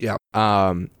sport. Yeah.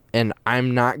 And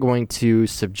I'm not going to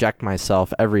subject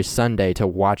myself every Sunday to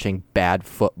watching bad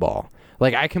football.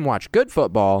 Like, I can watch good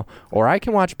football or I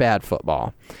can watch bad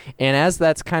football. And as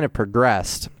that's kind of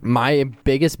progressed, my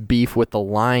biggest beef with the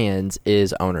Lions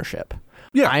is ownership.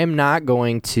 Yeah. I am not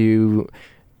going to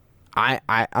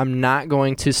I'm not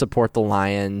going to support the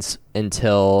Lions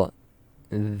until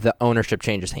the ownership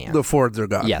changes hands. The Fords are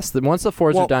gone. Yes, once the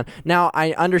Fords are done. Now,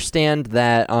 I understand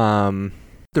that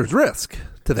there's risk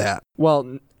to that.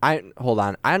 Well, hold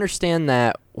on. I understand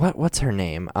that what's her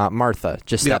name? Martha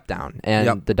just stepped down,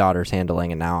 and the daughter's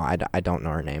handling it now. I don't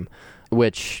know her name,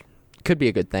 which could be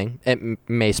a good thing. It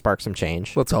may spark some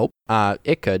change. Let's hope.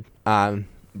 It could.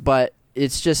 But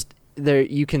it's just there.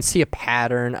 You can see a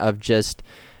pattern of just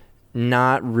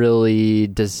not really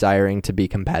desiring to be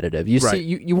competitive. You see,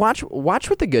 you watch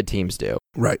what the good teams do,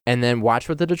 right, and then watch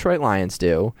what the Detroit Lions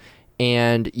do.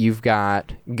 And you've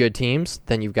got good teams,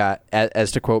 then you've got,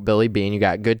 as to quote Billy Beane, you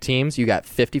got good teams, you got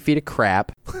 50 feet of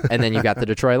crap, and then you got the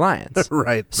Detroit Lions.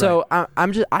 Right. So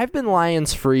I've been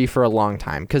Lions free for a long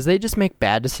time because they just make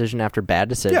bad decision after bad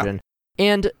decision. Yeah.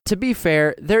 And to be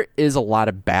fair, there is a lot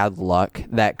of bad luck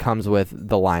that comes with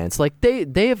the Lions. Like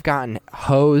they have gotten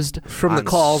hosed from the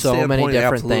calls, so many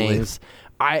different absolutely. things.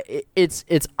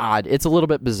 It's odd. It's a little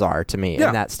bit bizarre to me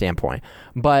in that standpoint,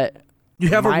 but. You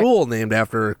have a rule named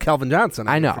after Calvin Johnson.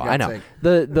 I know.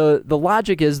 The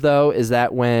logic is that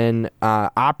when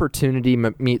opportunity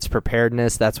meets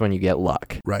preparedness, that's when you get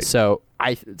luck. Right. So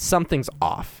something's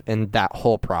off in that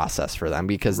whole process for them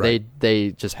because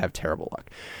they just have terrible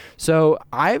luck. So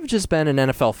I've just been an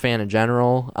NFL fan in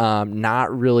general,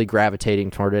 not really gravitating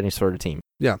toward any sort of team.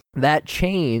 Yeah. That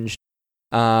changed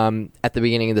at the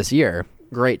beginning of this year.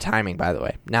 Great timing, by the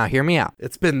way. Now, hear me out.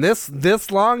 It's been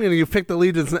this long, and you picked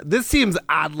Allegiance. This seems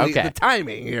oddly the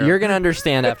timing here. You're gonna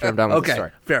understand after I'm done with the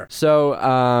story. Fair.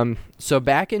 So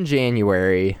back in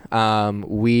January,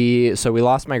 we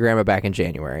lost my grandma back in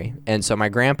January, and so my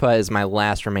grandpa is my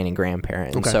last remaining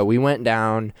grandparent. And so we went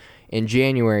down in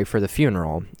January for the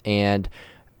funeral, and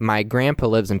my grandpa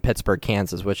lives in Pittsburgh,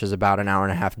 Kansas, which is about an hour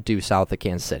and a half due south of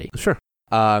Kansas City. Sure.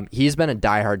 He's been a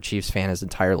diehard Chiefs fan his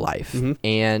entire life,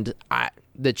 and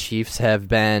the Chiefs have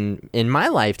been, in my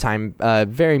lifetime, a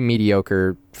very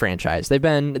mediocre franchise.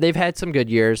 They've had some good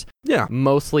years,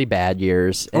 mostly bad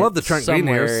years. I love the Trent Green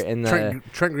years.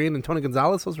 Trent Green and Tony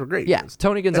Gonzalez, those were great years.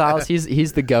 Tony Gonzalez,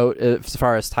 he's the GOAT as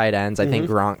far as tight ends. I think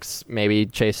Gronk's maybe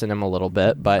chasing him a little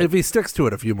bit, but if he sticks to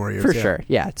it a few more years, for sure,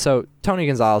 yeah. So Tony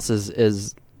Gonzalez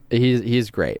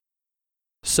he's great.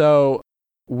 So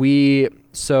we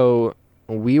all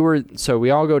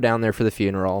go down there for the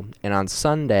funeral, and on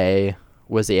Sunday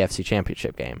was the AFC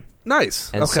Championship game.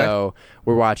 Nice. And so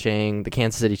we're watching the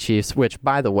Kansas City Chiefs, which,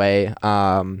 by the way,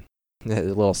 a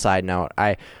little side note,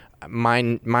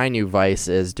 my new vice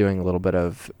is doing a little bit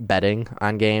of betting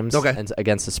on games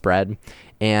against the spread.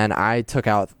 And I took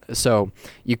out, so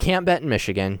you can't bet in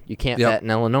Michigan, you can't bet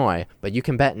in Illinois, but you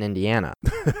can bet in Indiana.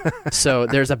 So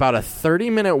there's about a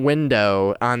 30-minute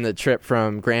window on the trip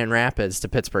from Grand Rapids to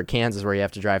Pittsburgh, Kansas, where you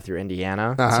have to drive through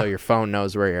Indiana, so your phone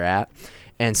knows where you're at.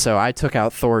 And so I took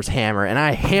out Thor's hammer, and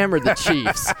I hammered the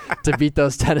Chiefs to beat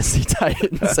those Tennessee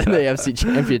Titans in the AFC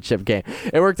Championship game.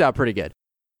 It worked out pretty good.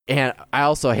 And I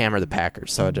also hammered the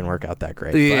Packers, so it didn't work out that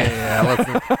great. Let's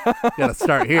gotta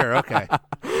start here. Okay.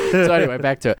 So anyway,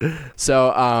 back to it.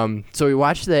 So we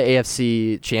watched the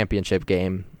AFC Championship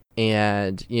game,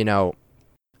 and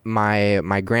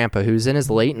my grandpa, who's in his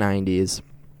late 90s,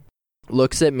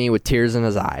 looks at me with tears in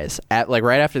his eyes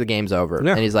right after the game's over,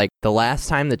 and he's like, "The last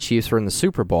time the Chiefs were in the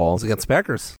Super Bowl was against the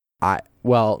Packers.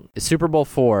 Super Bowl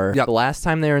IV. The last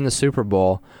time they were in the Super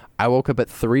Bowl, I woke up at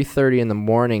 3:30 in the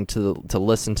morning to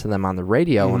listen to them on the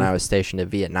radio when I was stationed at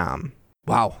Vietnam."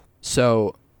 Wow.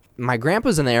 So my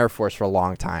grandpa's in the Air Force for a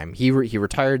long time. He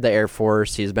retired the Air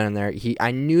Force. He's been in there.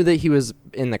 I knew that he was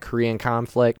in the Korean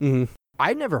conflict.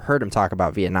 I'd never heard him talk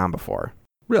about Vietnam before.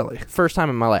 Really? First time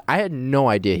in my life. I had no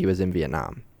idea he was in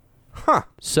Vietnam. Huh.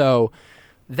 So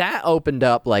that opened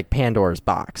up like Pandora's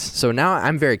box. So now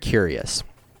I'm very curious.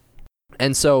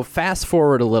 And so fast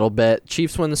forward a little bit.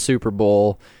 Chiefs win the Super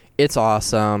Bowl. It's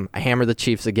awesome. I hammer the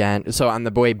Chiefs again. So on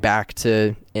the way back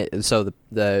to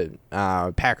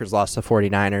the Packers lost to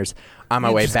 49ers. On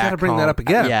my way back gotta bring home, that up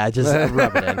again. Yeah, just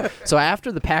rub it in. So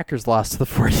after the Packers lost to the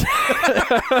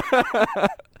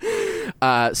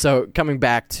 49ers, so coming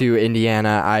back to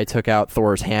Indiana, I took out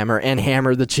Thor's hammer and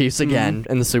hammered the Chiefs again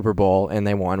in the Super Bowl, and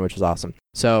they won, which was awesome.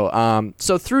 So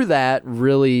through that,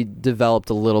 really developed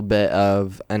a little bit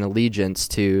of an allegiance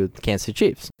to the Kansas City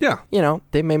Chiefs. Yeah.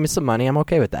 They made me some money. I'm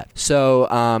okay with that.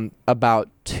 So about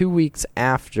 2 weeks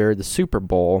after the Super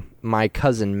Bowl, my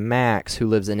cousin Max, who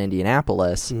lives in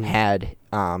Indianapolis, had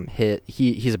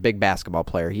he's a big basketball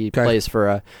player. He plays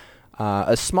for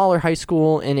a smaller high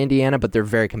school in Indiana, but they're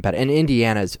very competitive. And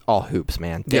Indiana is all hoops,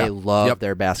 man. They love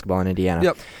their basketball in Indiana.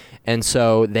 Yep. And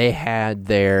so they had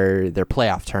their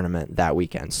playoff tournament that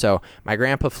weekend. So my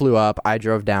grandpa flew up, I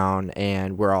drove down,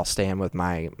 and we're all staying with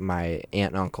my aunt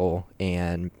and uncle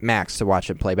and Max to watch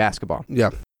him play basketball.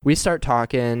 Yeah. We start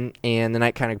talking, and the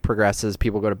night kind of progresses.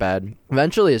 People go to bed.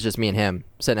 Eventually, it's just me and him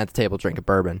sitting at the table drinking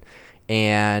bourbon.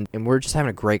 And we're just having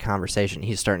a great conversation.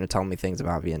 He's starting to tell me things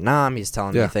about Vietnam. He's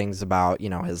telling me things about,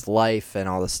 his life and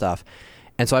all this stuff.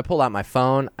 And so I pulled out my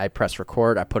phone, I press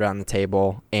record, I put it on the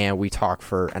table, and we talk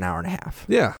for an hour and a half.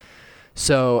 Yeah.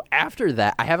 So after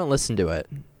that, I haven't listened to it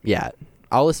yet.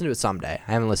 I'll listen to it someday.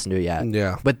 I haven't listened to it yet.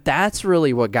 Yeah. But that's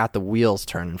really what got the wheels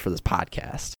turning for this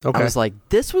podcast. Okay. I was like,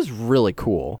 this was really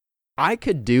cool. I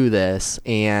could do this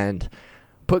and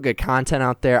put good content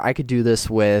out there. I could do this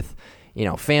with,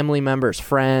 family members,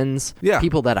 friends,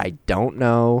 people that I don't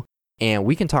know, and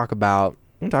we can talk about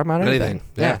anything.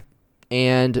 Yeah.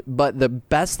 But the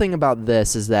best thing about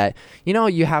this is that,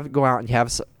 you have to go out and you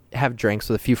have drinks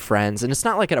with a few friends, and it's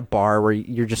not like at a bar where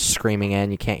you're just screaming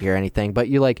in, you can't hear anything, but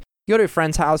you go to a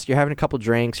friend's house, you're having a couple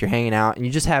drinks, you're hanging out, and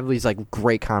you just have these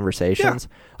great conversations.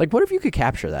 Yeah. What if you could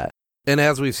capture that? And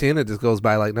as we've seen, it just goes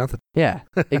by like nothing. Yeah,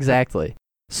 exactly.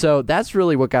 So that's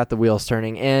really what got the wheels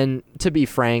turning. And to be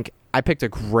frank, I picked a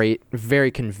great,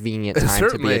 very convenent time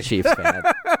to be a Chiefs fan.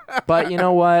 But you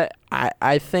know what?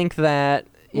 I think that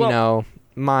I'll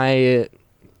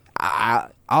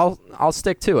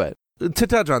stick to it. To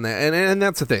touch on that, and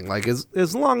that's the thing.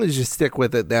 As long as you stick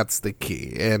with it, that's the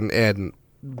key. And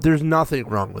there's nothing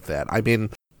wrong with that. I mean,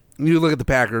 you look at the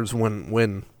Packers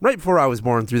when right before I was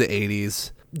born through the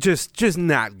 80s. Just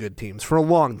not good teams for a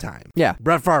long time. Yeah.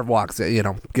 Brett Favre walks it,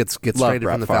 gets traded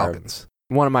from the Falcons.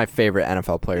 One of my favorite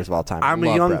NFL players of all time. I'm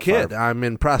a young kid. I'm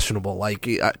impressionable.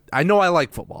 I know I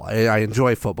like football. I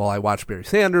enjoy football. I watched Barry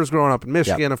Sanders growing up in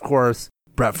Michigan, of course.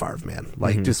 Brett Favre,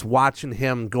 man. Just watching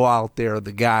him go out there,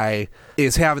 the guy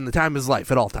is having the time of his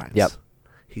life at all times. Yep.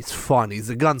 He's fun. He's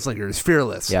a gunslinger. He's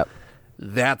fearless. Yep.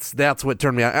 That's what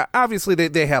turned me on. Obviously,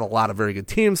 they had a lot of very good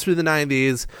teams through the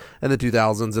 90s and the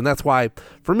 2000s, and that's why,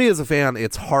 for me as a fan,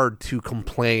 it's hard to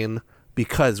complain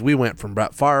because we went from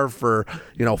Brett Favre for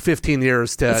 15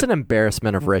 years to... It's an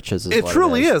embarrassment of riches. It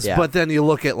truly is. Yeah. But then you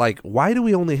look at, why do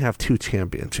we only have 2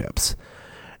 championships?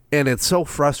 And it's so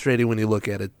frustrating when you look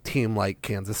at a team like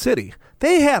Kansas City.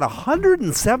 They had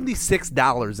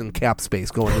 $176 in cap space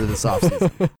going into this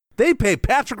offseason. They pay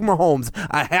Patrick Mahomes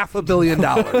 $500 million.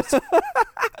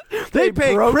 They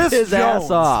pay Chris his Jones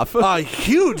ass off. a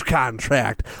huge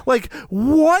contract.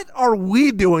 What are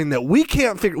we doing that we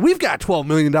can't figure? We've got $12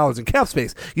 million in cap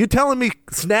space. You telling me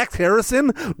Snacks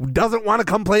Harrison doesn't want to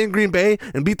come play in Green Bay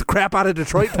and beat the crap out of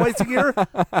Detroit twice a year?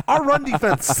 Our run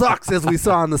defense sucks, as we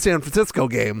saw in the San Francisco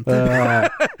game. They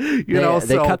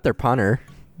cut their punter.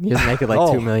 You just make it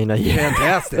 $2 million a year.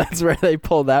 Fantastic. That's where they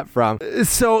pulled that from.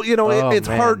 So, it's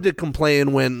hard to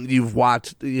complain when you've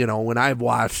watched, when I've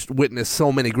witnessed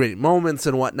so many great moments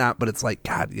and whatnot, but it's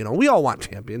God, we all want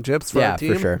championships for our team.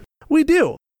 Yeah, for sure. We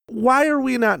do. Why are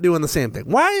we not doing the same thing?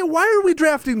 Why are we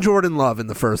drafting Jordan Love in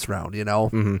the first round,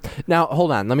 Mm-hmm. Now,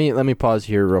 hold on. Let me pause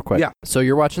here real quick. Yeah. So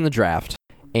you're watching the draft,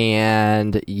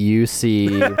 and you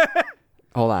see...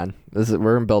 Hold on. We're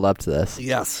going to build up to this.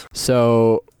 Yes.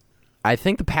 So... I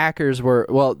think the Packers were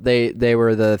they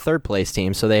were the third place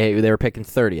team, so they were picking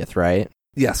 30th, right?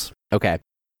 Yes. Okay.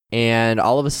 And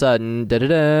all of a sudden,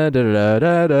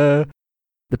 the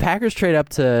Packers trade up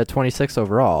to 26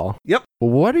 overall. Yep.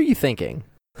 What are you thinking?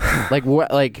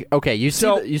 Okay, you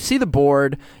see the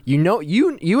board,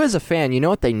 you as a fan, you know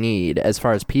what they need as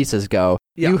far as pieces go.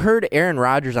 Yeah. You heard Aaron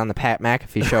Rodgers on the Pat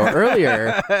McAfee show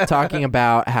earlier talking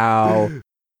about how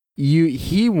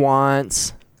he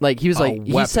wants he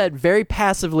said very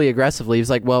passively aggressively, he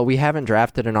was like, well, we haven't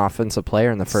drafted an offensive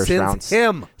player in the first round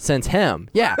since him.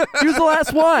 Yeah. He was the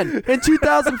last one in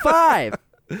 2005.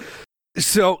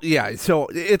 So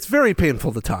it's very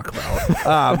painful to talk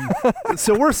about.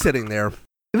 So we're sitting there.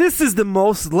 This is the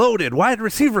most loaded wide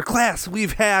receiver class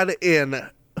we've had in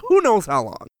who knows how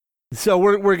long. So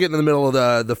we're getting in the middle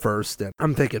of the first, and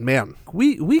I'm thinking, man,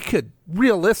 we could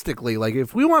realistically,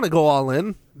 if we want to go all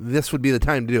in, this would be the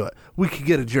time to do it. We could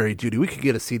get a Jerry Jeudy. We could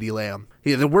get a CeeDee Lamb.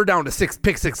 We're down to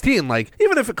pick 16,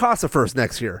 even if it costs a first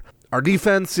next year. Our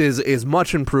defense is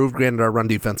much improved. Granted, our run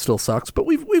defense still sucks, but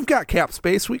we've got cap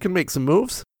space. We can make some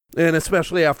moves. And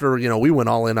especially after, we went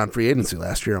all in on free agency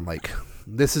last year, I'm like,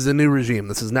 this is a new regime.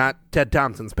 This is not Ted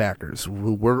Thompson's Packers.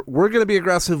 We're going to be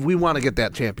aggressive. We want to get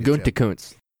that championship. Gunther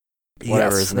Kuntz.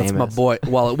 Whatever his name is. That's my boy.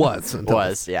 Well, it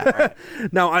was. Yeah. Right.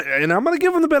 Now, I'm going to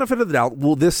give him the benefit of the doubt.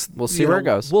 We'll see where it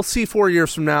goes. We'll see 4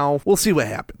 years from now. We'll see what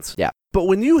happens. Yeah. But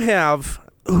when you have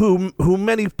who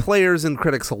many players and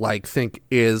critics alike think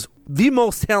is the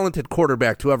most talented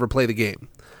quarterback to ever play the game.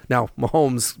 Now,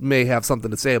 Mahomes may have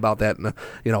something to say about that in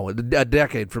a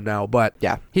decade from now, but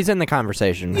yeah, he's in the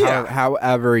conversation. Yeah.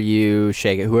 However you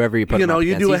shake it, whoever you put him up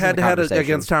you against, do a head-to-head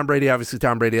against Tom Brady. Obviously,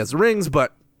 Tom Brady has the rings,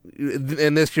 but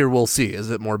and this year we'll see. Is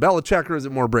it more Belichick or is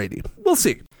it more Brady? We'll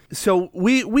see. So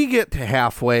we get to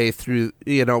halfway through,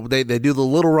 they do the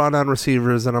little run on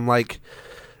receivers, and I'm like,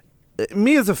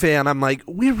 me as a fan, I'm like,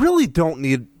 we really don't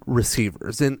need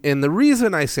receivers. And the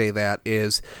reason I say that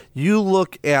is you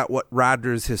look at what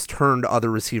Rodgers has turned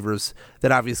other receivers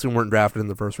that obviously weren't drafted in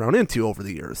the first round into over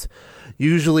the years.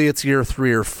 Usually it's year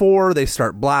 3 or 4, they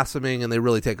start blossoming and they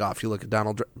really take off. You look at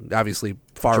Donald, obviously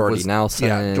Jordy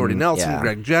Nelson,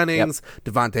 Greg Jennings,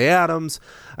 Devontae Adams.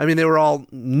 I mean,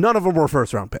 none of them were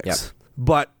first round picks. Yep.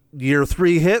 But year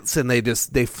 3 hits and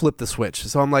they flip the switch.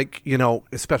 So I'm like,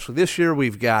 especially this year,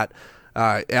 we've got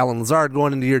Alan Lazard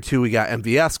going into year 2. We got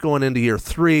MVS going into year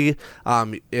 3.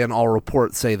 And all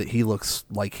reports say that he looks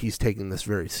like he's taking this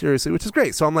very seriously, which is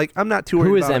great. So I'm like, I'm not too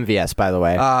worried about MVS, by the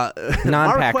way?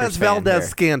 Marquez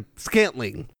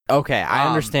Valdes-Scantling. Okay, I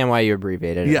understand why you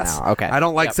abbreviated it now. Okay. I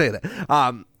don't like saying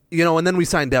that. And then we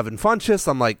signed Devin Funchess.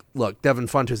 I'm like, look, Devin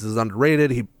Funchess is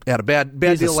underrated. He had a bad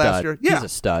deal last year. Yeah. He's a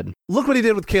stud. Look what he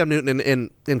did with Cam Newton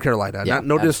in Carolina. Yeah,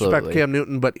 no disrespect to Cam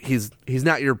Newton, but he's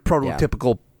not your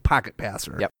prototypical pocket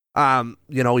passer. Yep.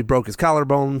 He broke his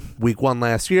collarbone week 1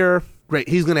 last year. Great.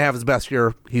 He's going to have his best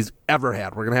year he's ever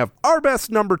had. We're going to have our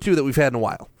best number 2 that we've had in a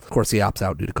while. Of course, he opts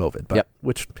out due to COVID, but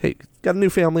which, hey, got a new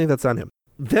family. That's on him.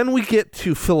 Then we get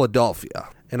to Philadelphia,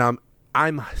 and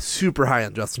I'm super high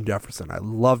on Justin Jefferson. I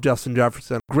love Justin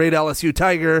Jefferson. Great LSU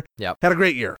Tiger. Yep. Had a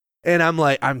great year. And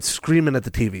I'm screaming at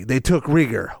the TV. They took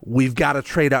Rieger. We've got to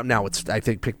trade up now. It's, I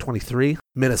think, pick 23.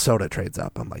 Minnesota trades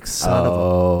up. I'm like, son of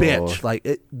a bitch.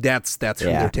 That's who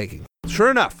they're taking. Sure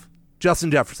enough,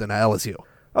 Justin Jefferson at LSU.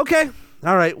 Okay,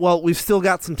 All right. Well, we've still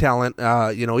got some talent.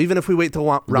 Even if we wait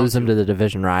till lose them to the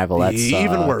division rival, that's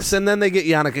even worse. And then they get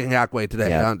Yannick Ngakoue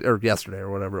today or yesterday or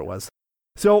whatever it was.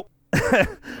 So,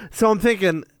 I'm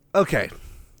thinking, okay,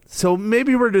 so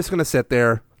maybe we're just going to sit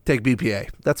there, take BPA.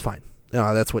 That's fine.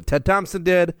 That's what Ted Thompson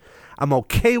did. I'm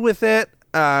okay with it.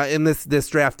 And this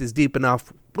draft is deep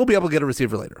enough. We'll be able to get a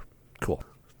receiver later. Cool.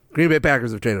 Green Bay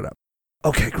Packers have traded up.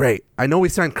 Okay, great. I know we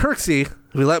signed Kirksey.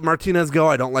 We let Martinez go.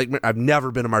 I've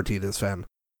never been a Martinez fan.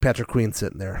 Patrick Queen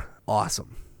sitting there.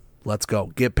 Awesome. Let's go.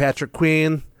 Get Patrick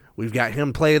Queen. We've got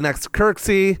him playing next to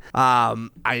Kirksey.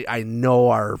 I know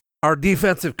our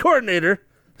defensive coordinator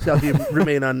shall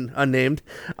remain unnamed.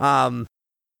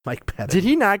 Mike Pettit. Did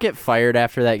he not get fired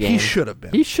after that game? He should have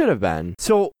been. He should have been.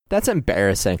 So that's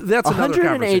embarrassing. That's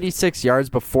 186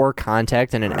 yards before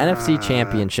contact in an NFC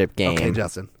Championship game. Okay,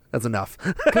 Justin. That's enough.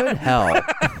 Good hell.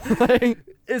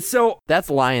 So that's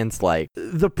Lions-like.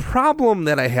 The problem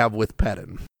that I have with Pettit,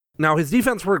 now his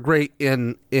defense worked great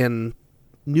in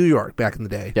New York back in the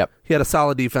day. Yep. He had a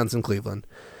solid defense in Cleveland,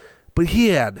 but he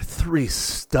had 3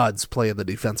 studs playing the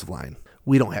defensive line.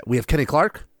 We have Kenny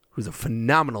Clark, who's a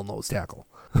phenomenal nose tackle.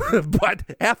 But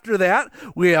after that,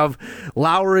 we have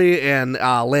Lowry and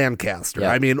Lancaster.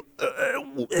 Yep. I mean,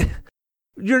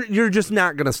 you're just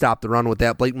not going to stop the run with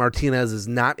that. Blake Martinez is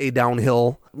not a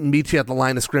downhill, meet you at the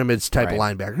line of scrimmage type of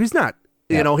linebacker. He's not.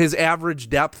 Yep. His average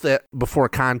depth before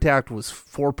contact was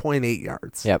 4.8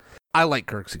 yards. Yep. I like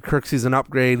Kirksey. Kirksey's an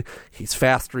upgrade. He's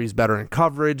faster. He's better in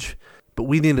coverage. But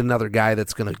we need another guy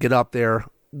that's going to get up there,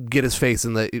 get his face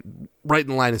right in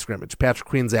the line of scrimmage. Patrick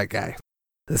Queen's that guy.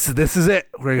 This is it.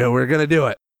 We're going to do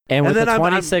it. And with the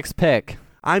 26th pick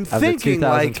I'm of thinking the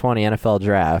 2020 NFL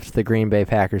Draft, the Green Bay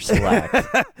Packers select.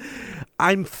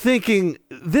 I'm thinking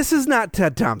this is not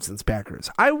Ted Thompson's Packers.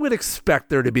 I would expect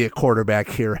there to be a quarterback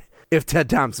here if Ted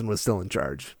Thompson was still in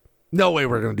charge. No way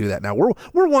we're going to do that now.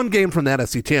 We're one game from the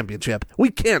NFC Championship.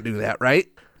 We can't do that, right?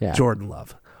 Yeah. Jordan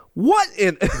Love. What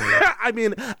in... I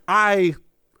mean, I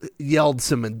yelled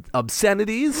some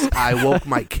obscenities. I woke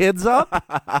my kids up.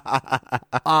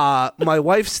 My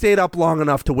wife stayed up long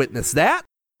enough to witness that.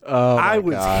 Oh, I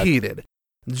was heated.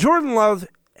 Jordan Love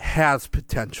has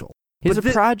potential. He's a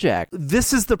project.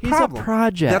 This is the problem. He's a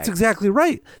project. That's exactly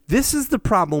right. This is the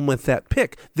problem with that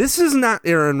pick. This is not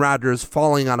Aaron Rodgers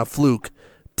falling on a fluke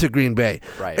to Green Bay.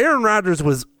 Right. Aaron Rodgers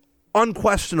was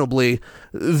unquestionably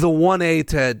the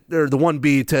 1A or the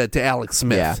 1B to Alex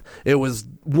Smith. Yeah. It was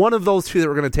one of those two that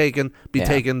were going to be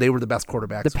taken. They were the best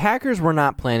quarterbacks. The Packers were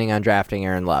not planning on drafting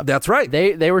Aaron Love. That's right.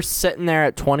 They were sitting there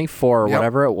at 24 or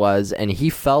whatever it was, and he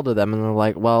fell to them, and they're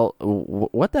like, well,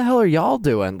 what the hell are y'all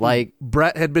doing? Like,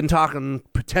 Brett had been talking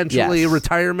potentially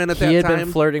retirement at that time. He had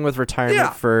been flirting with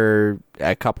retirement for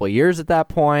a couple of years at that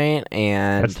point,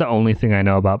 and that's the only thing I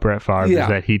know about Brett Favre is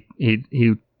that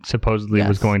he supposedly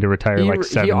was going to retire 7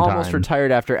 times. He almost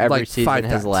retired after every season.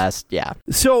 His last,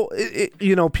 So,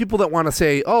 people that want to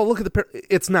say, "Oh, look at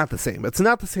it's not the same. It's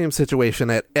not the same situation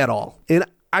at all." And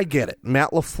I get it. Matt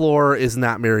LaFleur is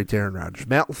not married to Aaron Rodgers.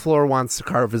 Matt LaFleur wants to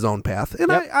carve his own path,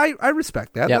 and I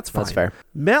respect that. That's fine. That's fair.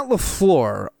 Matt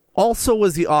LaFleur also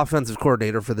was the offensive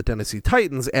coordinator for the Tennessee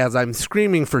Titans. As I'm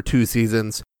screaming for 2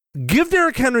 seasons, give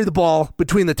Derrick Henry the ball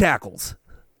between the tackles.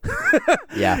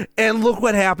 And look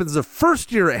what happens the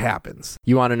first year it happens.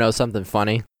 You want to know something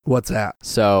funny? What's that?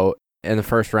 So in the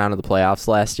first round of the playoffs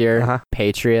last year,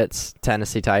 Patriots,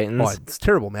 Tennessee Titans. Oh, it's a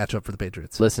terrible matchup for the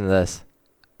Patriots. Listen to this.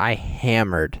 I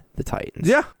hammered the Titans.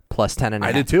 Yeah. Plus 10.5.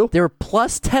 I did too. They were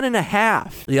plus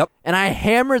 10.5. Yep. And I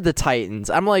hammered the Titans.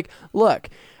 I'm like, look,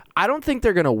 I don't think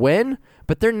they're going to win,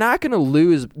 but they're not going to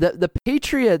lose. The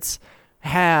Patriots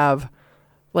have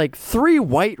like 3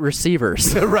 white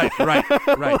receivers. right.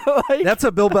 Like, that's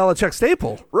a Bill Belichick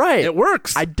staple. Right. It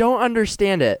works. I don't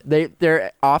understand it.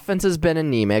 Their offense has been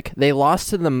anemic. They lost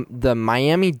to the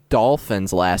Miami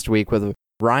Dolphins last week with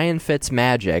Ryan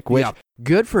Fitzmagic, which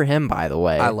good for him, by the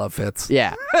way. I love Fitz.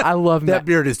 Yeah, I love that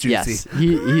beard is juicy. Yes,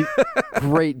 he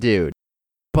great dude.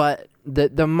 But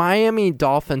the Miami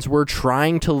Dolphins were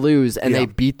trying to lose, and they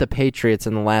beat the Patriots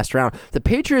in the last round. The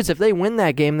Patriots, if they win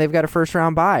that game, they've got a first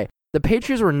round bye. The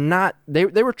Patriots were not. They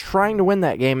were trying to win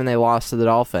that game, and they lost to the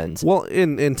Dolphins. Well,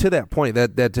 and to that point,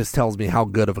 that just tells me how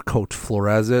good of a coach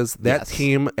Flores is. That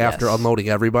team, after unloading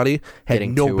everybody, had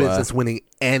no business winning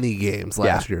any games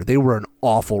last year. They were an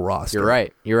awful roster.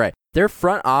 You're right. Their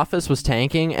front office was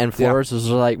tanking, and Flores was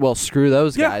like, "Well, screw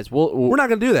those guys. We're not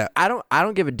going to do that. I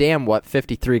don't give a damn what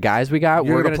 53 guys we got.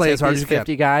 We're going to play as hard as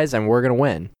 50 guys, and we're going to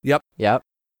win." Yep.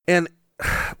 And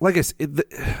like I said,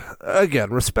 again,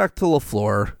 respect to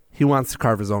LaFleur. He wants to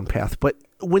carve his own path. But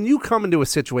when you come into a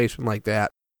situation like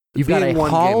that, you've got a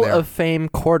Hall of Fame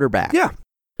quarterback. Yeah.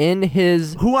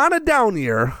 who on a down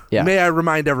year, may I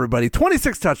remind everybody,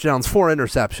 26 touchdowns, 4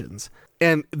 interceptions,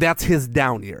 and that's his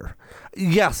down year.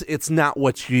 Yes, it's not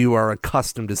what you are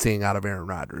accustomed to seeing out of Aaron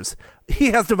Rodgers. He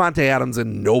has Davante Adams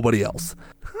and nobody else.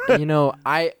 So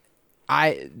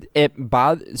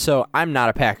I'm not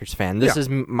a Packers fan. This is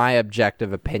my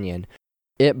objective opinion.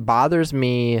 It bothers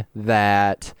me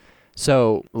that,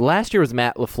 so last year was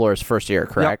Matt LaFleur's first year,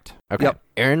 correct? Yep. Okay. Yep.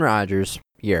 Aaron Rodgers'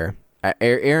 year.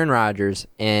 Aaron Rodgers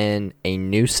in a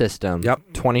new system,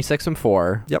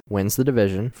 26-4, wins the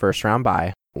division, first round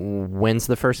bye, wins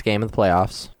the first game of the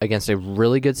playoffs against a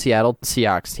really good Seattle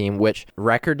Seahawks team, which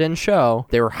record didn't show.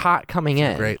 They were hot coming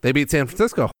in. Great. They beat San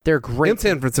Francisco. They're great. In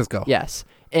San Francisco. Yes.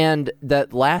 And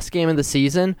that last game of the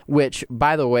season, which,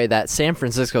 by the way, that San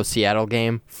Francisco-Seattle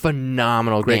game,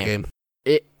 phenomenal Great game.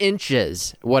 It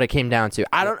inches what it came down to.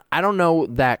 I don't know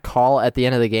that call at the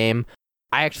end of the game.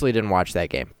 I actually didn't watch that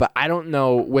game, but I don't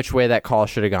know which way that call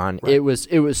should have gone. Right. It was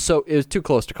too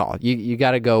close to call. You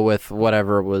got to go with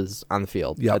whatever was on the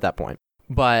field at that point.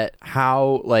 But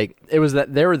how, it was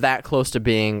that they were that close to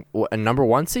being a number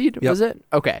 1 seed, was it?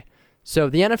 Okay.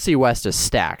 So the NFC West is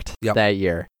stacked that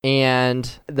year,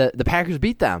 and the Packers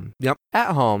beat them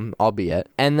at home, albeit.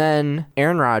 And then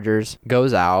Aaron Rodgers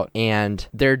goes out, and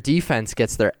their defense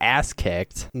gets their ass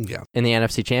kicked in the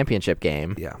NFC Championship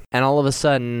game. Yeah. And all of a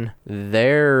sudden,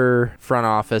 their front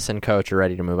office and coach are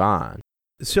ready to move on.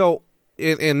 So,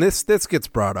 and this gets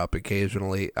brought up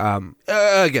occasionally.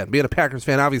 Again, being a Packers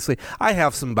fan, obviously, I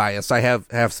have some bias. I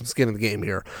have some skin in the game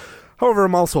here. However,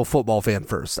 I'm also a football fan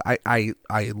first. I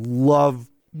love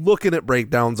looking at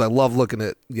breakdowns. I love looking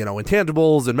at,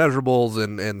 intangibles and measurables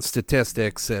and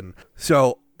statistics. And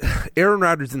so Aaron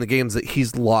Rodgers in the games that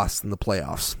he's lost in the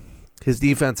playoffs, his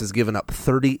defense has given up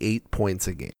 38 points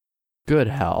a game. Good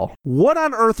hell. What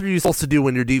on earth are you supposed to do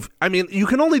when you're I mean, you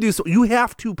can only do so. You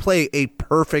have to play a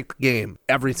perfect game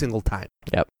every single time.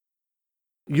 Yep.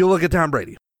 You look at Tom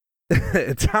Brady.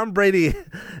 Tom Brady,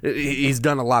 he's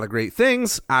done a lot of great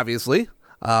things, obviously.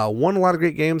 Won a lot of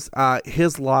great games.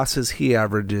 His losses, he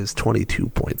averages 22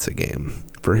 points a game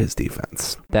for his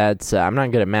defense. That's I'm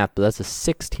not good at math, but that's a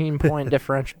 16-point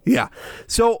differential. Yeah.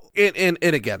 So, and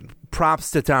again,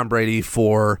 props to Tom Brady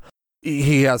for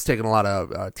he has taken a lot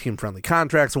of team-friendly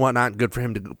contracts and whatnot. Good for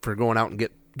him for going out and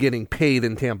getting paid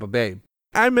in Tampa Bay.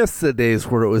 I miss the days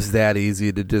where it was that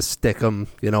easy to just stick them,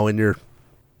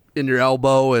 in your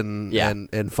elbow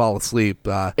and fall asleep.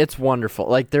 It's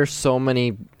wonderful. There's so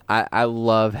many. I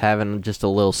love having just a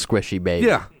little squishy baby.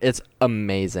 Yeah, it's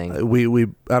amazing. We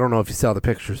I don't know if you saw the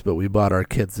pictures, but we bought our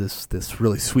kids this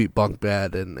really sweet bunk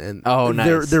bed, and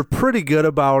nice. They're pretty good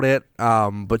about it.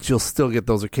 But you'll still get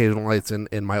those occasional lights. And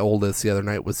my oldest the other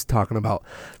night was talking about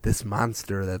this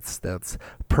monster that's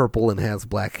purple and has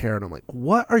black hair, and I'm like,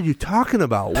 what are you talking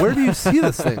about? Where do you see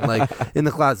this thing? In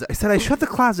the closet? I said I shut the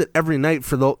closet every night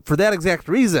for that exact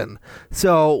reason.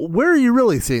 So where are you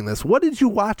really seeing this? What did you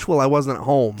watch while I wasn't at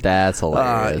home? That's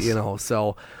hilarious.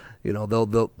 They'll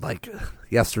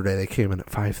yesterday they came in at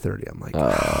 5:30. I'm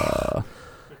like,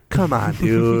 come on,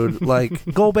 dude.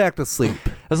 Go back to sleep.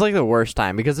 It's the worst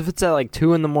time, because if it's at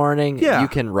 2 in the morning, you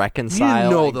can reconcile.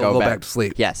 They'll go back to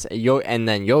sleep. Yes, you'll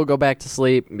go back to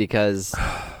sleep because.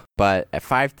 But at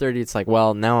 5:30, it's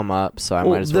now I'm up, so I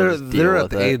might as well just deal they're with at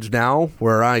the age now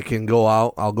where I can go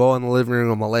out. I'll go in the living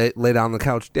room. I'll lay down on the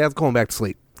couch. Dad's going back to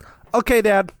sleep. Okay,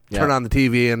 Dad. Turn on the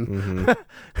TV, and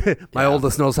my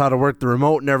oldest knows how to work the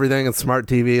remote and everything, and smart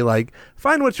TV.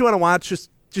 Find what you want to watch. Just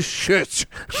shush.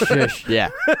 Shush. Yeah.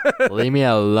 Leave me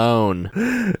alone.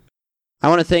 I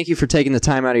want to thank you for taking the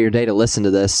time out of your day to listen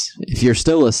to this. If you're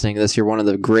still listening to this, you're one of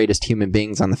the greatest human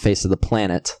beings on the face of the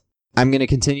planet. I'm going to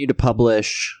continue to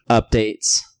publish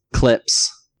updates, clips,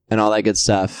 and all that good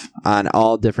stuff on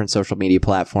all different social media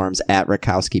platforms at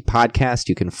Rakowski Podcast.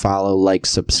 You can follow,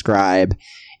 subscribe,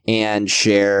 and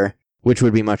share, which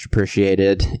would be much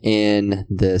appreciated in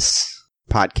this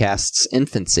podcast's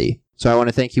infancy. So I want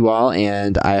to thank you all,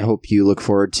 and I hope you look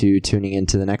forward to tuning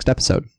into the next episode.